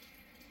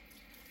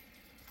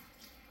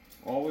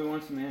 All we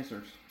want some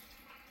answers.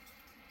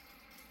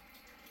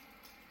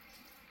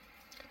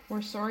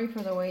 We're sorry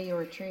for the way you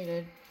were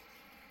treated.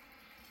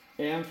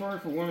 And I'm sorry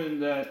for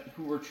women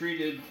who were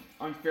treated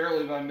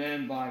unfairly by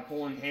men by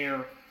pulling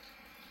hair,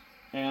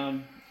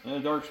 and a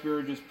dark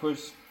spirit just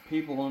pushed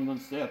people on the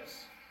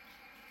steps.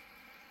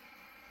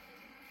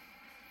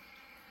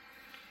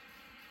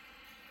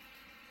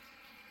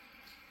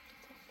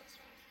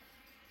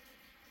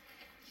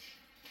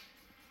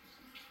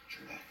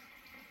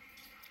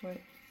 What?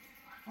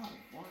 I thought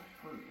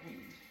I heard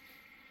name.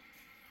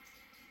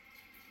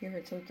 You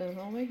heard something in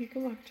the hallway? You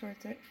can walk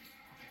towards it.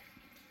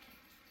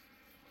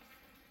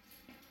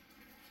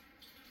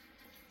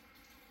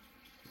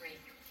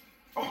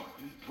 Oh,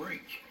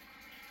 break.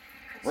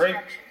 Break.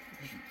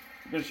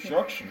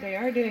 Construction. They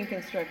are doing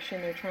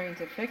construction. They're trying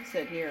to fix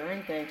it here,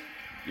 aren't they?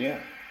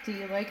 Yeah. Do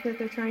you like that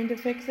they're trying to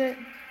fix it?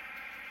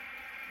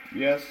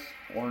 Yes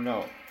or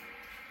no?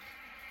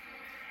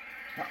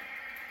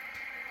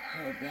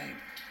 Her bang.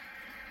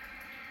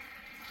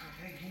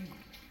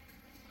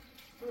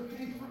 Her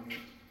bang around here.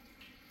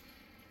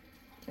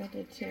 I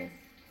did too.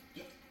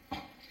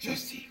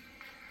 Jesse.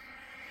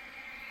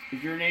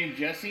 Is your name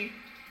Jesse?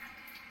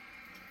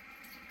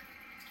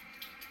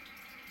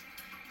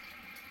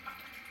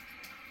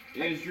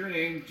 Is your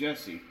name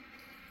Jesse?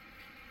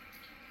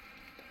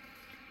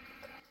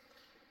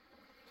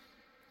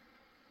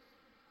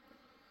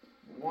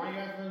 Why are you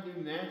guys gonna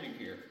do magic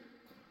here?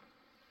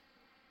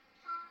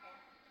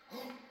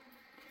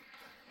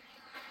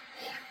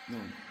 No.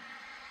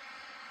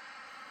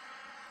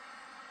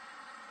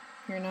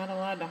 You're not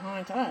allowed to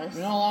haunt us.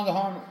 You're not allowed to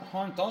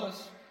haunt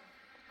us.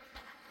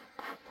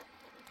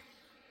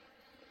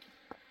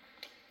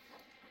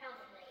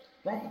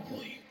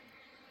 Probably.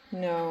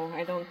 No,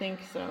 I don't think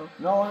so.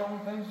 No, I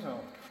don't think so.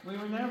 We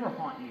would never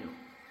haunt you.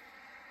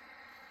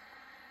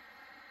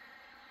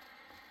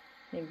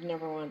 You'd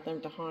never want them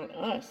to haunt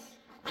us.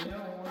 We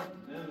never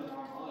want them to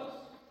haunt us.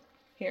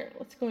 Here,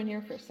 let's go in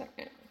here for a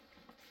second.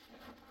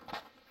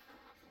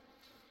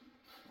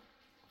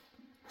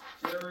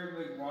 Jerry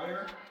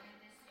McGuire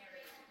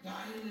died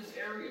in this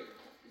area.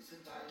 It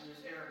said died in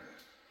this area.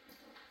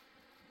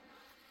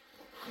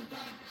 It said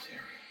died in this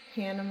area.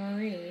 Hannah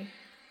Marie.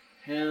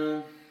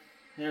 Hannah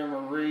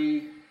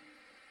Marie.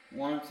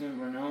 wanted to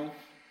know,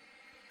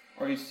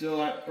 are you still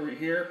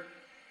here?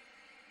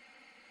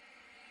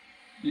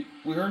 We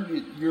heard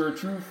that you're a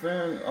true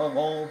fan of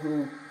all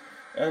who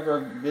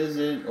ever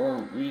visit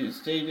or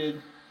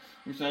resided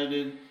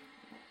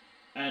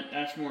at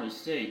Ashmore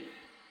Estate.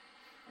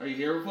 Are you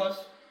here with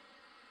us?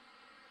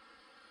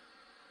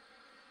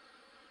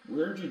 We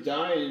heard you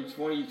died in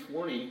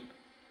 2020.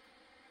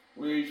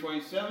 Were you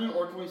 27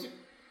 or 26?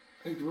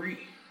 Agree.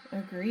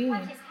 Agree.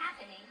 What is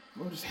happening?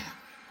 What is happening?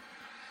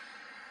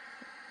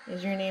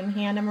 Is your name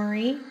Hannah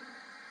Marie?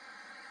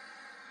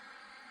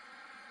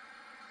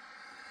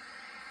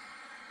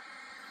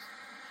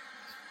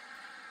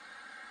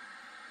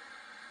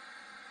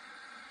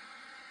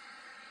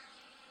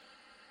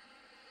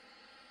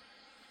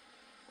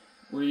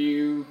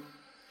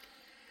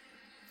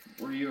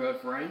 Were you a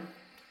friend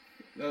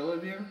that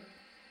lived here?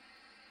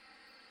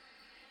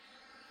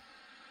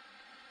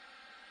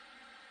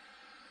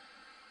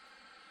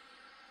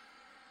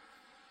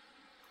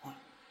 What?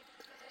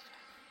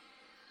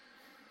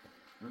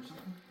 Or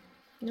something?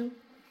 No.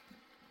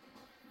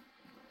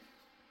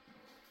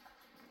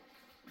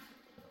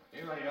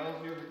 Anybody else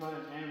here because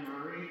it's Anne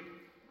Marie?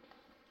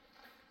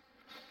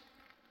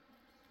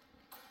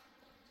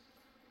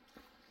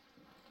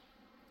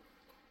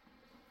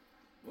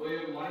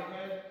 William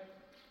Whitehead?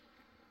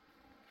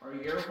 Are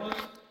you here with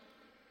us?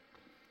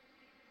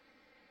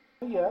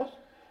 Yes,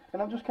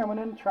 and I'm just coming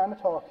in trying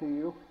to talk to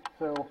you.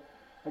 So,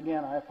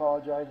 again, I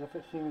apologize if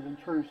it seems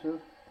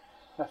intrusive.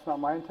 That's not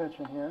my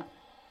intention here.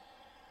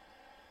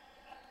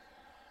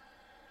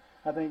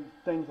 I think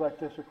things like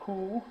this are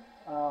cool.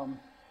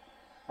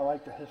 I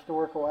like the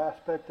historical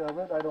aspect of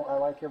it. I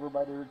like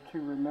everybody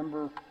to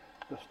remember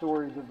the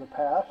stories of the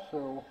past,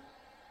 so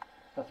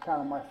that's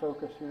kind of my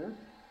focus here.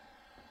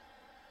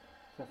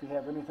 So if you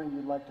have anything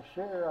you'd like to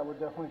share, I would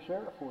definitely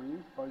share it for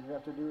you. All you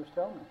have to do is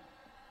tell me.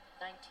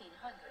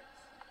 1900s.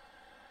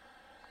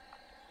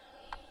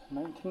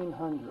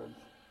 1900s.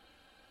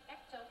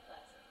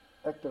 Ectoplasm.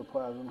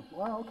 Ectoplasm.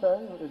 Well,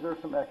 okay. Is there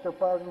some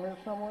ectoplasm here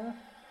somewhere?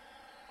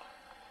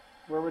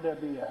 Where would that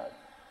be at?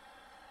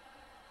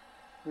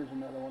 Here's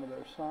another one of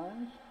those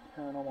signs.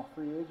 Paranormal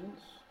free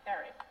agents.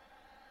 Eric.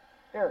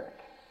 Eric.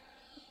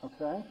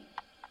 Okay.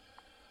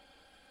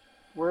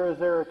 Where is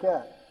Eric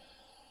at?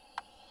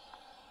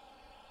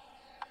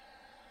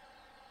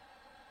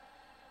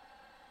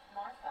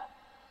 Martha.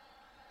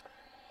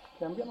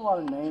 Okay, I'm getting a lot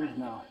of names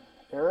now.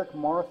 Eric,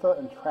 Martha,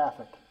 and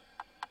traffic.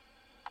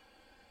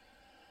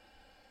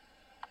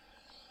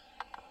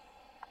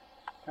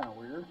 Kind of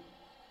weird.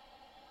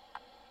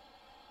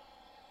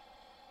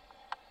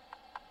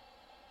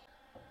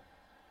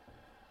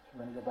 So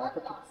we're going to go back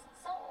up to... Lost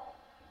soul.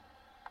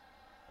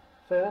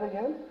 Say that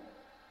again?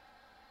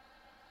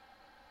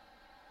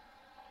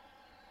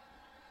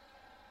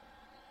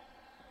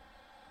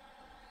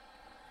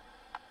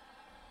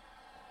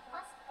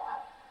 Must go.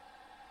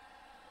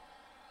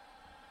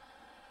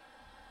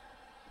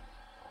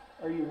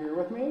 Are you here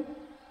with me?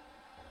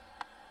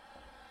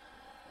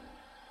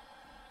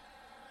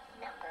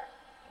 Number.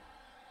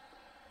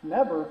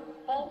 Never.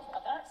 Both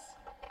of us.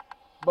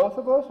 Both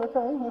of us?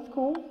 Okay, that's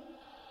cool.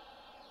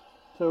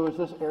 So is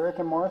this Eric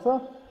and Martha?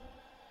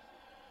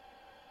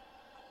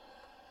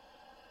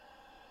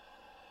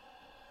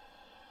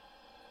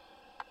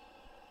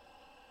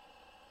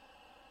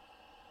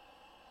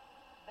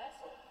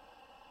 Vessel.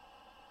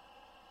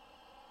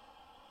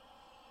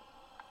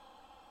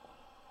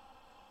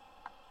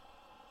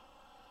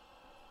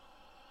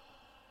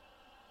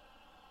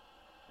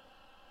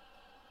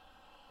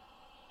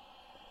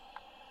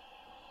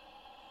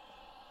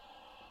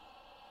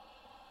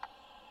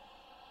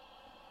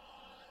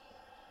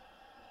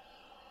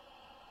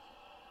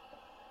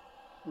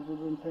 Has it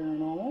been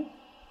paranormal?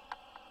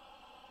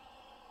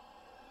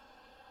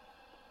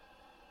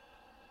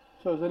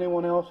 So is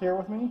anyone else here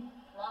with me?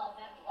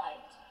 Walden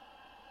light.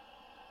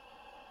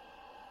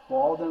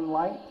 Walden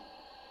light?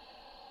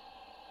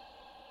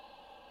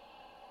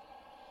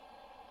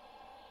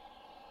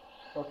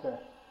 Okay.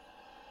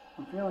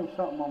 I'm feeling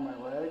something on my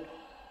leg.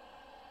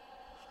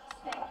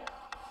 Spectre.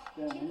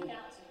 Down here.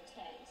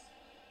 2010s.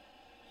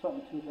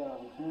 Something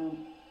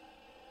 2010.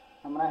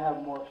 I mean, I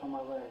have marks on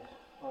my legs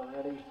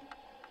already,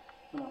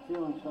 but I'm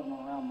feeling something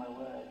around my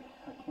leg.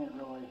 I can't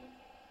really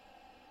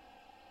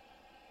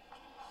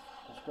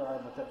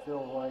describe what that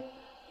feels like.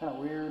 Kind of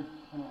weird.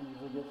 I don't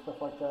usually get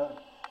stuff like that.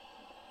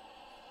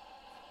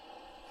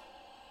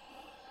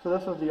 So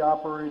this is the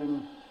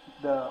operating,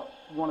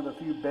 one of the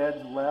few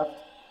beds left,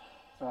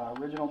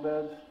 original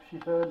beds, she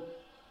said.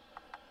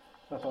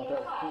 So I thought that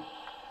was cool.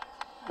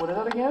 What is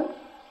that again?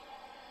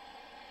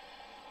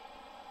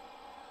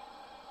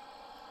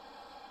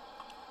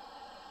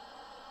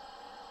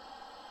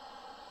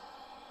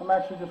 I'm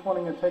actually just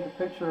wanting to take a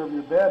picture of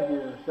your bed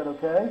here. Is that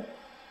okay?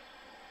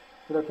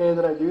 Is it okay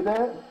that I do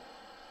that?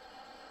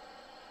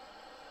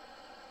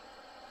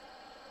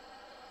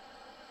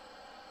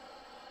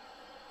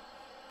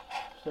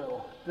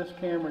 So this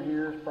camera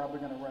here is probably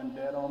going to run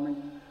dead on me.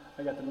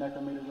 I got the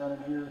necrometer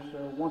running here, so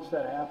once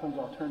that happens,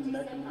 I'll turn the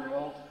necrometer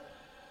off.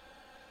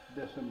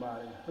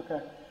 Disembodied.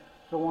 Okay.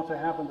 So once that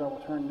happens, I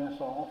will turn this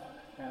off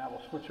and I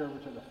will switch over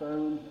to the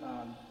phone,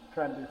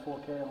 try to do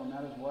 4K on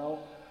that as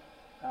well.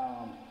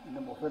 And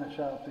then we'll finish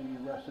out the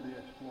rest of the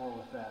Explorer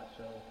with that.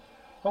 So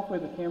hopefully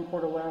the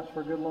camcorder lasts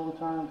for a good long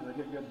time because I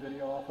get good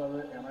video off of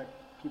it and it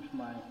keeps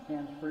my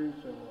hands free.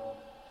 So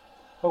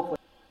hopefully.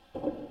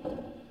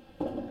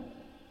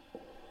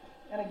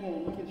 And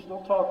again, you can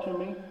still talk to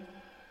me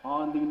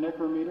on the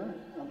necrometer.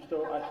 I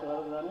still have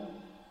it running.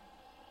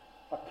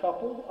 A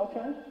couple,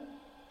 okay.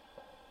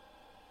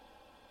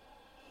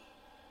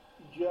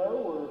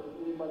 Joe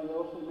or anybody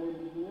else that may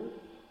be here,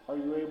 are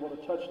you able to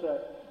touch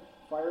that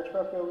fire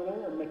truck over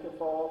there and make it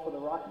fall off of the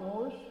rocking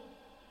horse?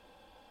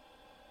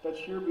 That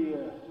sure be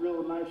a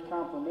real nice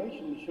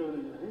confirmation to show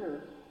that you're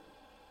here.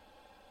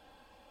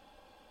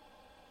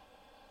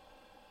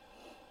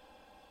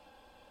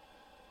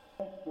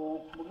 Okay,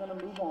 well, we're going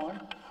to move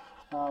on.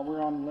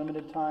 We're on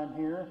limited time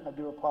here. I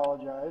do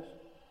apologize.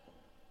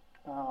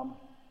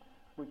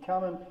 We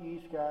come in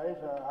peace, guys.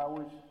 I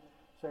always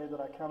say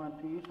that I come in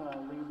peace and I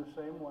leave the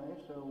same way.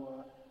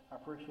 So I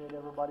appreciate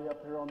everybody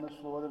up here on this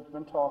floor that's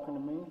been talking to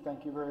me.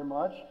 Thank you very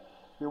much.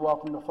 You're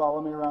welcome to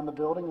follow me around the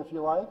building if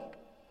you like.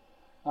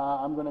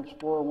 I'm going to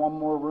explore one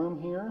more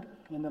room here,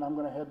 and then I'm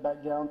going to head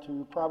back down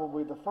to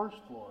probably the first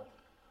floor.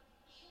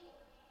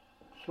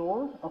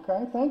 Sure?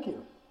 Okay, thank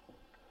you.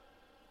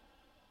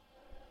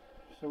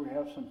 So we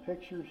have some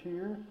pictures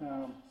here.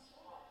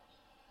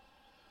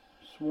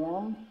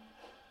 Swarmed.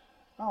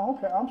 Oh,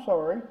 okay, I'm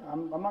sorry.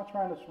 I'm not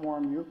trying to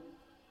swarm you.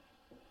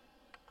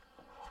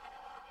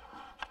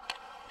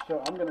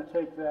 So I'm going to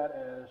take that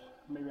as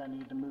maybe I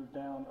need to move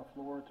down a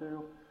floor or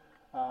two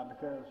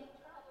because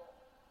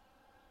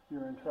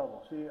you're in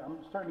trouble. See, I'm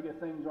starting to get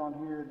things on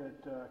here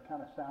that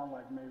kind of sound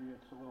like maybe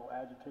it's a little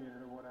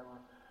agitated or whatever.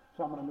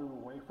 So I'm going to move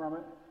away from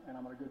it and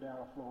I'm going to go down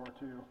a floor or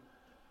two,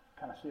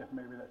 kind of see if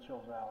maybe that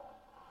chills out.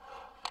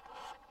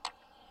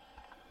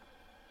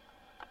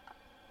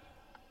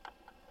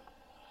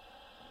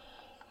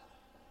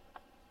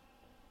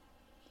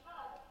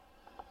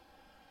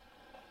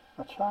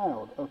 A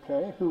child,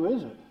 okay. Who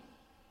is it?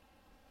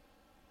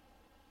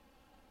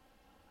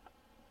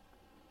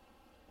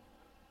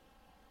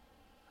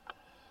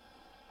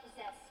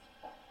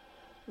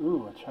 Possessed.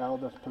 Ooh, a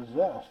child that's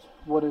possessed.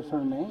 What is her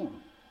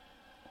name?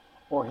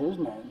 Or his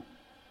name?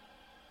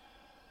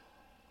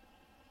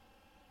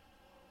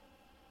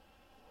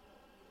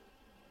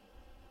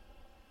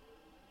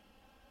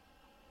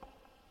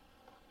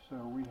 So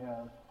we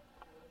have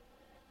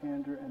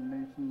Andrew and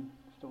Nathan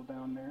still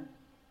down there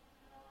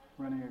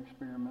running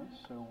experiments.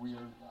 So we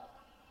are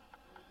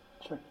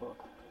checkbook.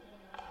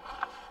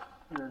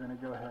 We are going to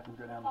go ahead and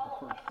go down to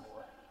the first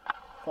floor.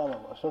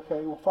 Follow us.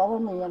 Okay, well follow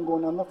me. I'm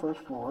going down the first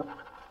floor.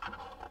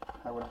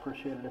 I would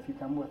appreciate it if you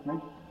come with me.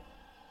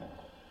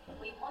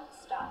 We won't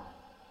stop.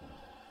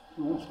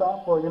 You won't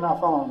stop? Well, you're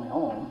not following me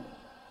home.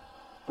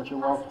 But you're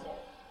welcome. Positive.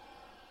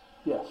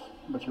 Yes,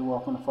 but you're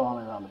welcome to follow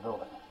me around the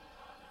building.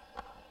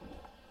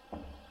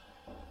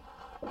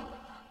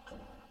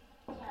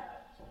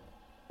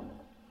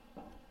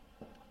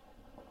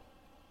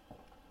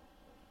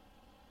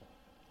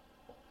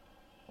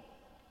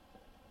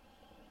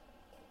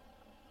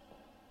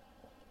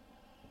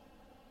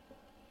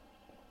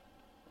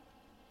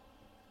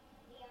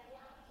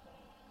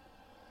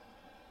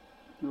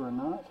 You are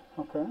not?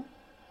 Okay.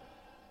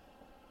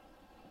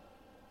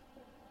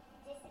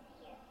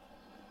 Disappear.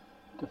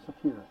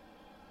 Disappear.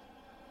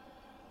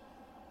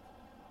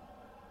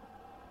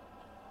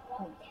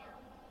 Walk down.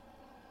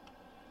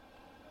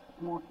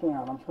 Walk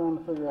down. I'm trying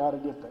to figure out how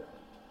to get there.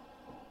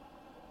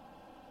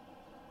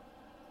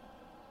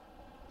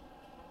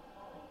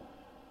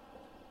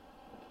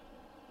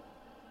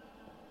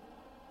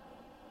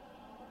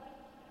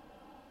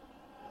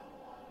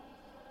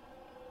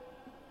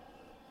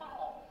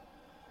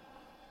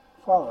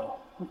 Follow.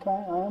 Okay,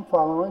 I am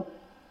following.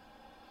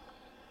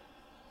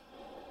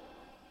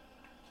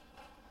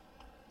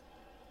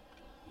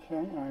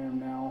 Okay, I am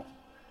now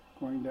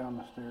going down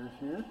the stairs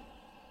here.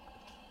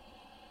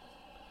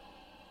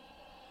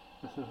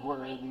 This is where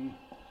the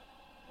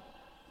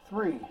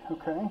 3,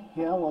 okay,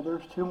 yeah, well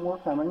there's 2 more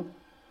coming.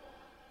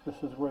 This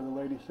is where the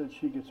lady said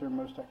she gets her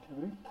most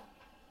activity.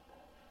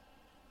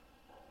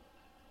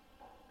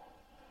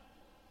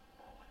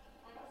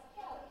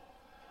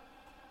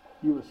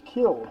 You was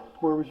killed.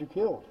 Where was you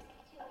killed?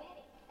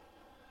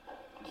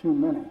 Too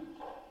many. Too many.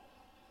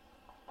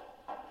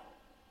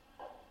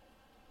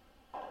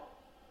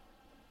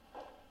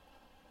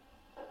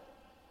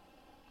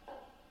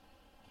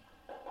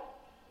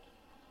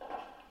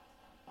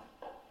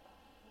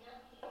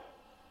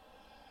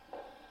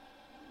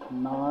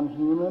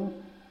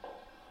 Non-human?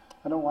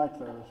 I don't like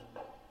those.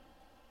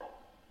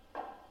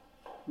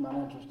 I'm not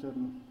interested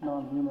in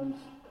non-humans.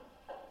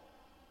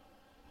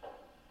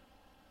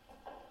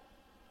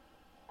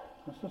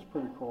 This is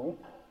pretty cool.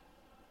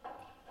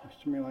 Looks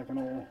to me like an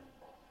old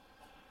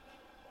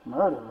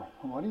murder.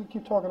 Why do you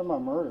keep talking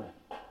about murder?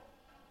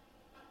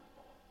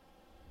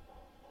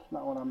 It's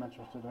not what I'm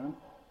interested in.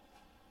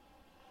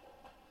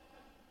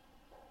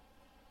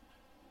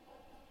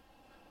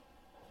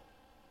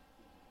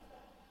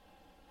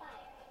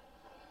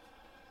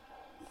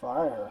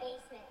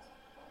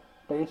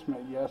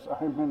 basement. Yes,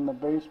 I'm in the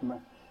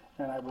basement,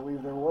 and I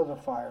believe there was a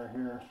fire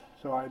here.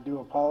 So I do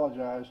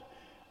apologize.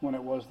 When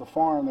it was the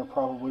farm, there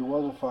probably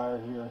was a fire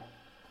here.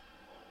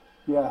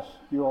 Yes,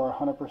 you are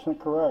 100%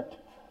 correct.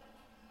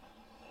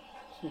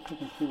 See if you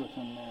can see what's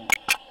in there.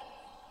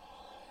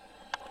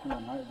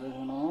 Got night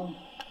vision on.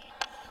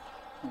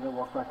 I gotta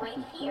walk back up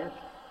these stairs.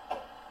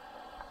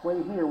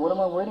 Wait here. What am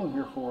I waiting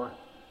here for?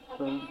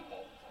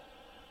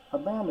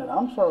 Abandoned.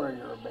 I'm sorry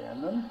you're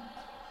abandoned.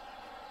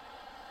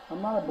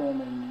 I'm not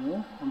abandoning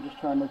you. I'm just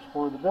trying to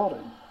explore the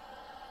building.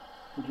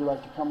 Would you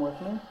like to come with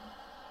me?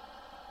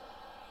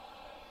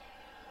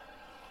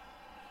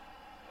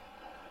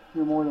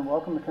 You're more than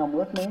welcome to come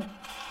with me.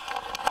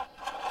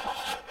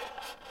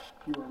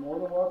 You are more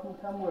than welcome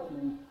to come with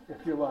me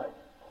if you like.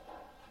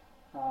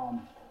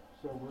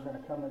 So we're going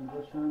to come in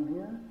this room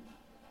here.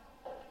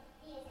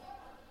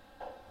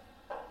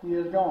 He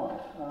is gone.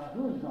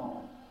 Who is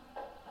gone?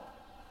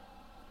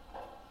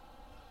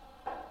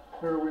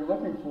 Who are we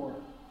looking for?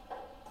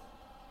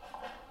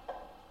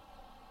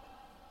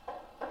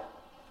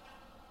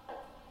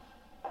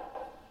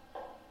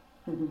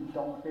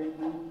 Don't hate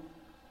me.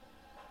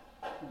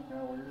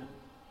 Okay, weird.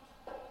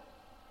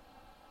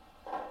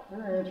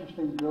 Very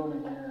interesting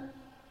building here.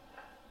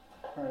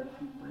 Alright,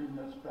 reading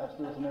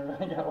asbestos and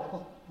everything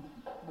else.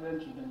 But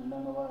interesting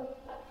nonetheless.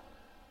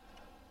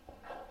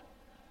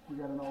 We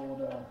got an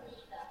old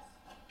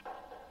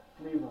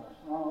Leave us.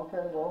 Oh,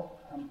 okay, well,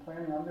 I'm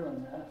planning on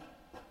doing that.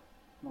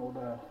 An old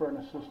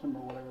furnace system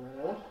or whatever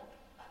that is.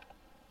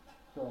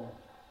 So,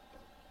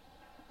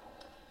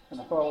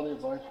 gonna follow the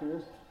advice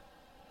here.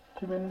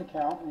 2 minute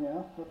count,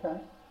 yeah, okay.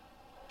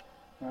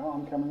 Well,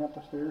 I'm coming up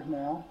the stairs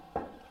now.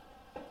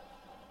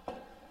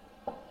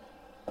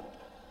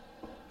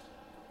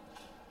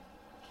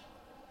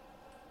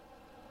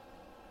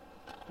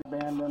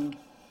 Abandoned.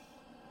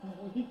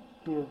 He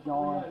is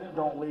gone.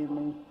 Don't leave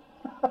me.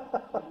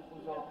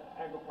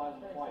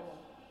 Ectoplasm twice.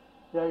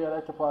 Yeah, I got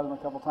ectoplasm a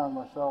couple times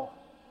myself.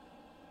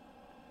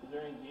 Is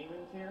there any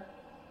demons here?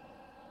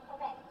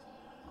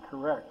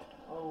 Correct.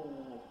 Oh.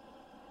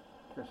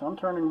 Okay, so I'm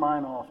turning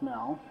mine off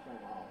now.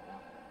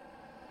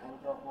 Want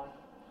to drop mine?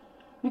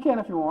 You can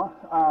if you want.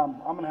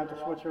 I'm going to have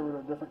to switch over to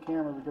a different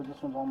camera because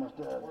this one's almost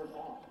dead. Where's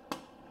mine?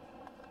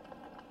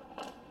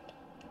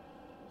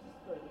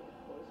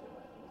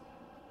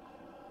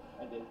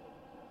 I did.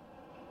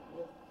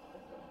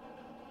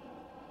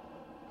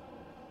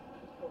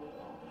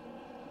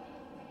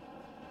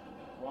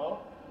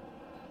 Well,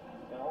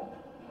 no.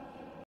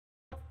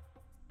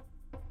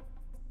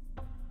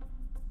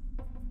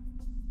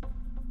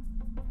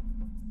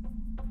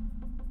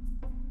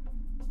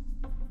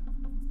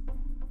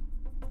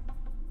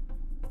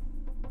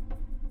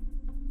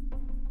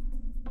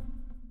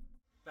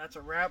 That's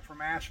a wrap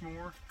from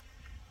Ashmore.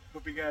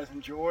 Hope you guys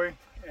enjoy,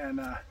 and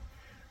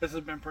this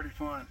has been pretty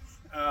fun.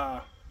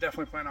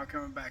 Definitely plan on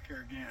coming back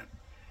here again.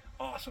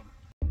 Awesome.